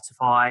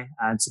Spotify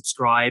and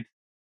subscribe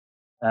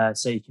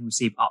so you can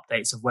receive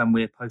updates of when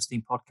we're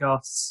posting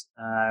podcasts.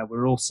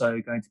 We're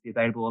also going to be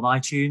available on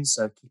iTunes,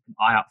 so keep an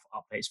eye out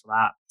for updates for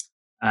that.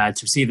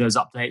 To receive those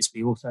updates,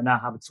 we also now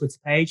have a Twitter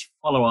page.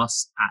 Follow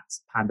us at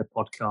Panda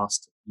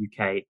Podcast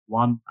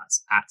UK1.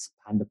 That's at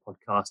Panda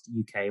Podcast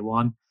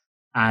UK1.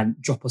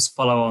 And drop us a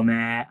follow on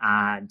there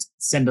and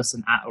send us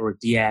an @ or a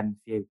DM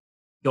if you've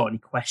got any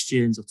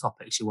questions or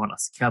topics you want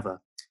us to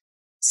cover.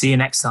 See you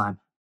next time.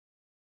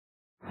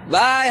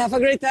 Bye. Have a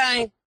great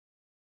time.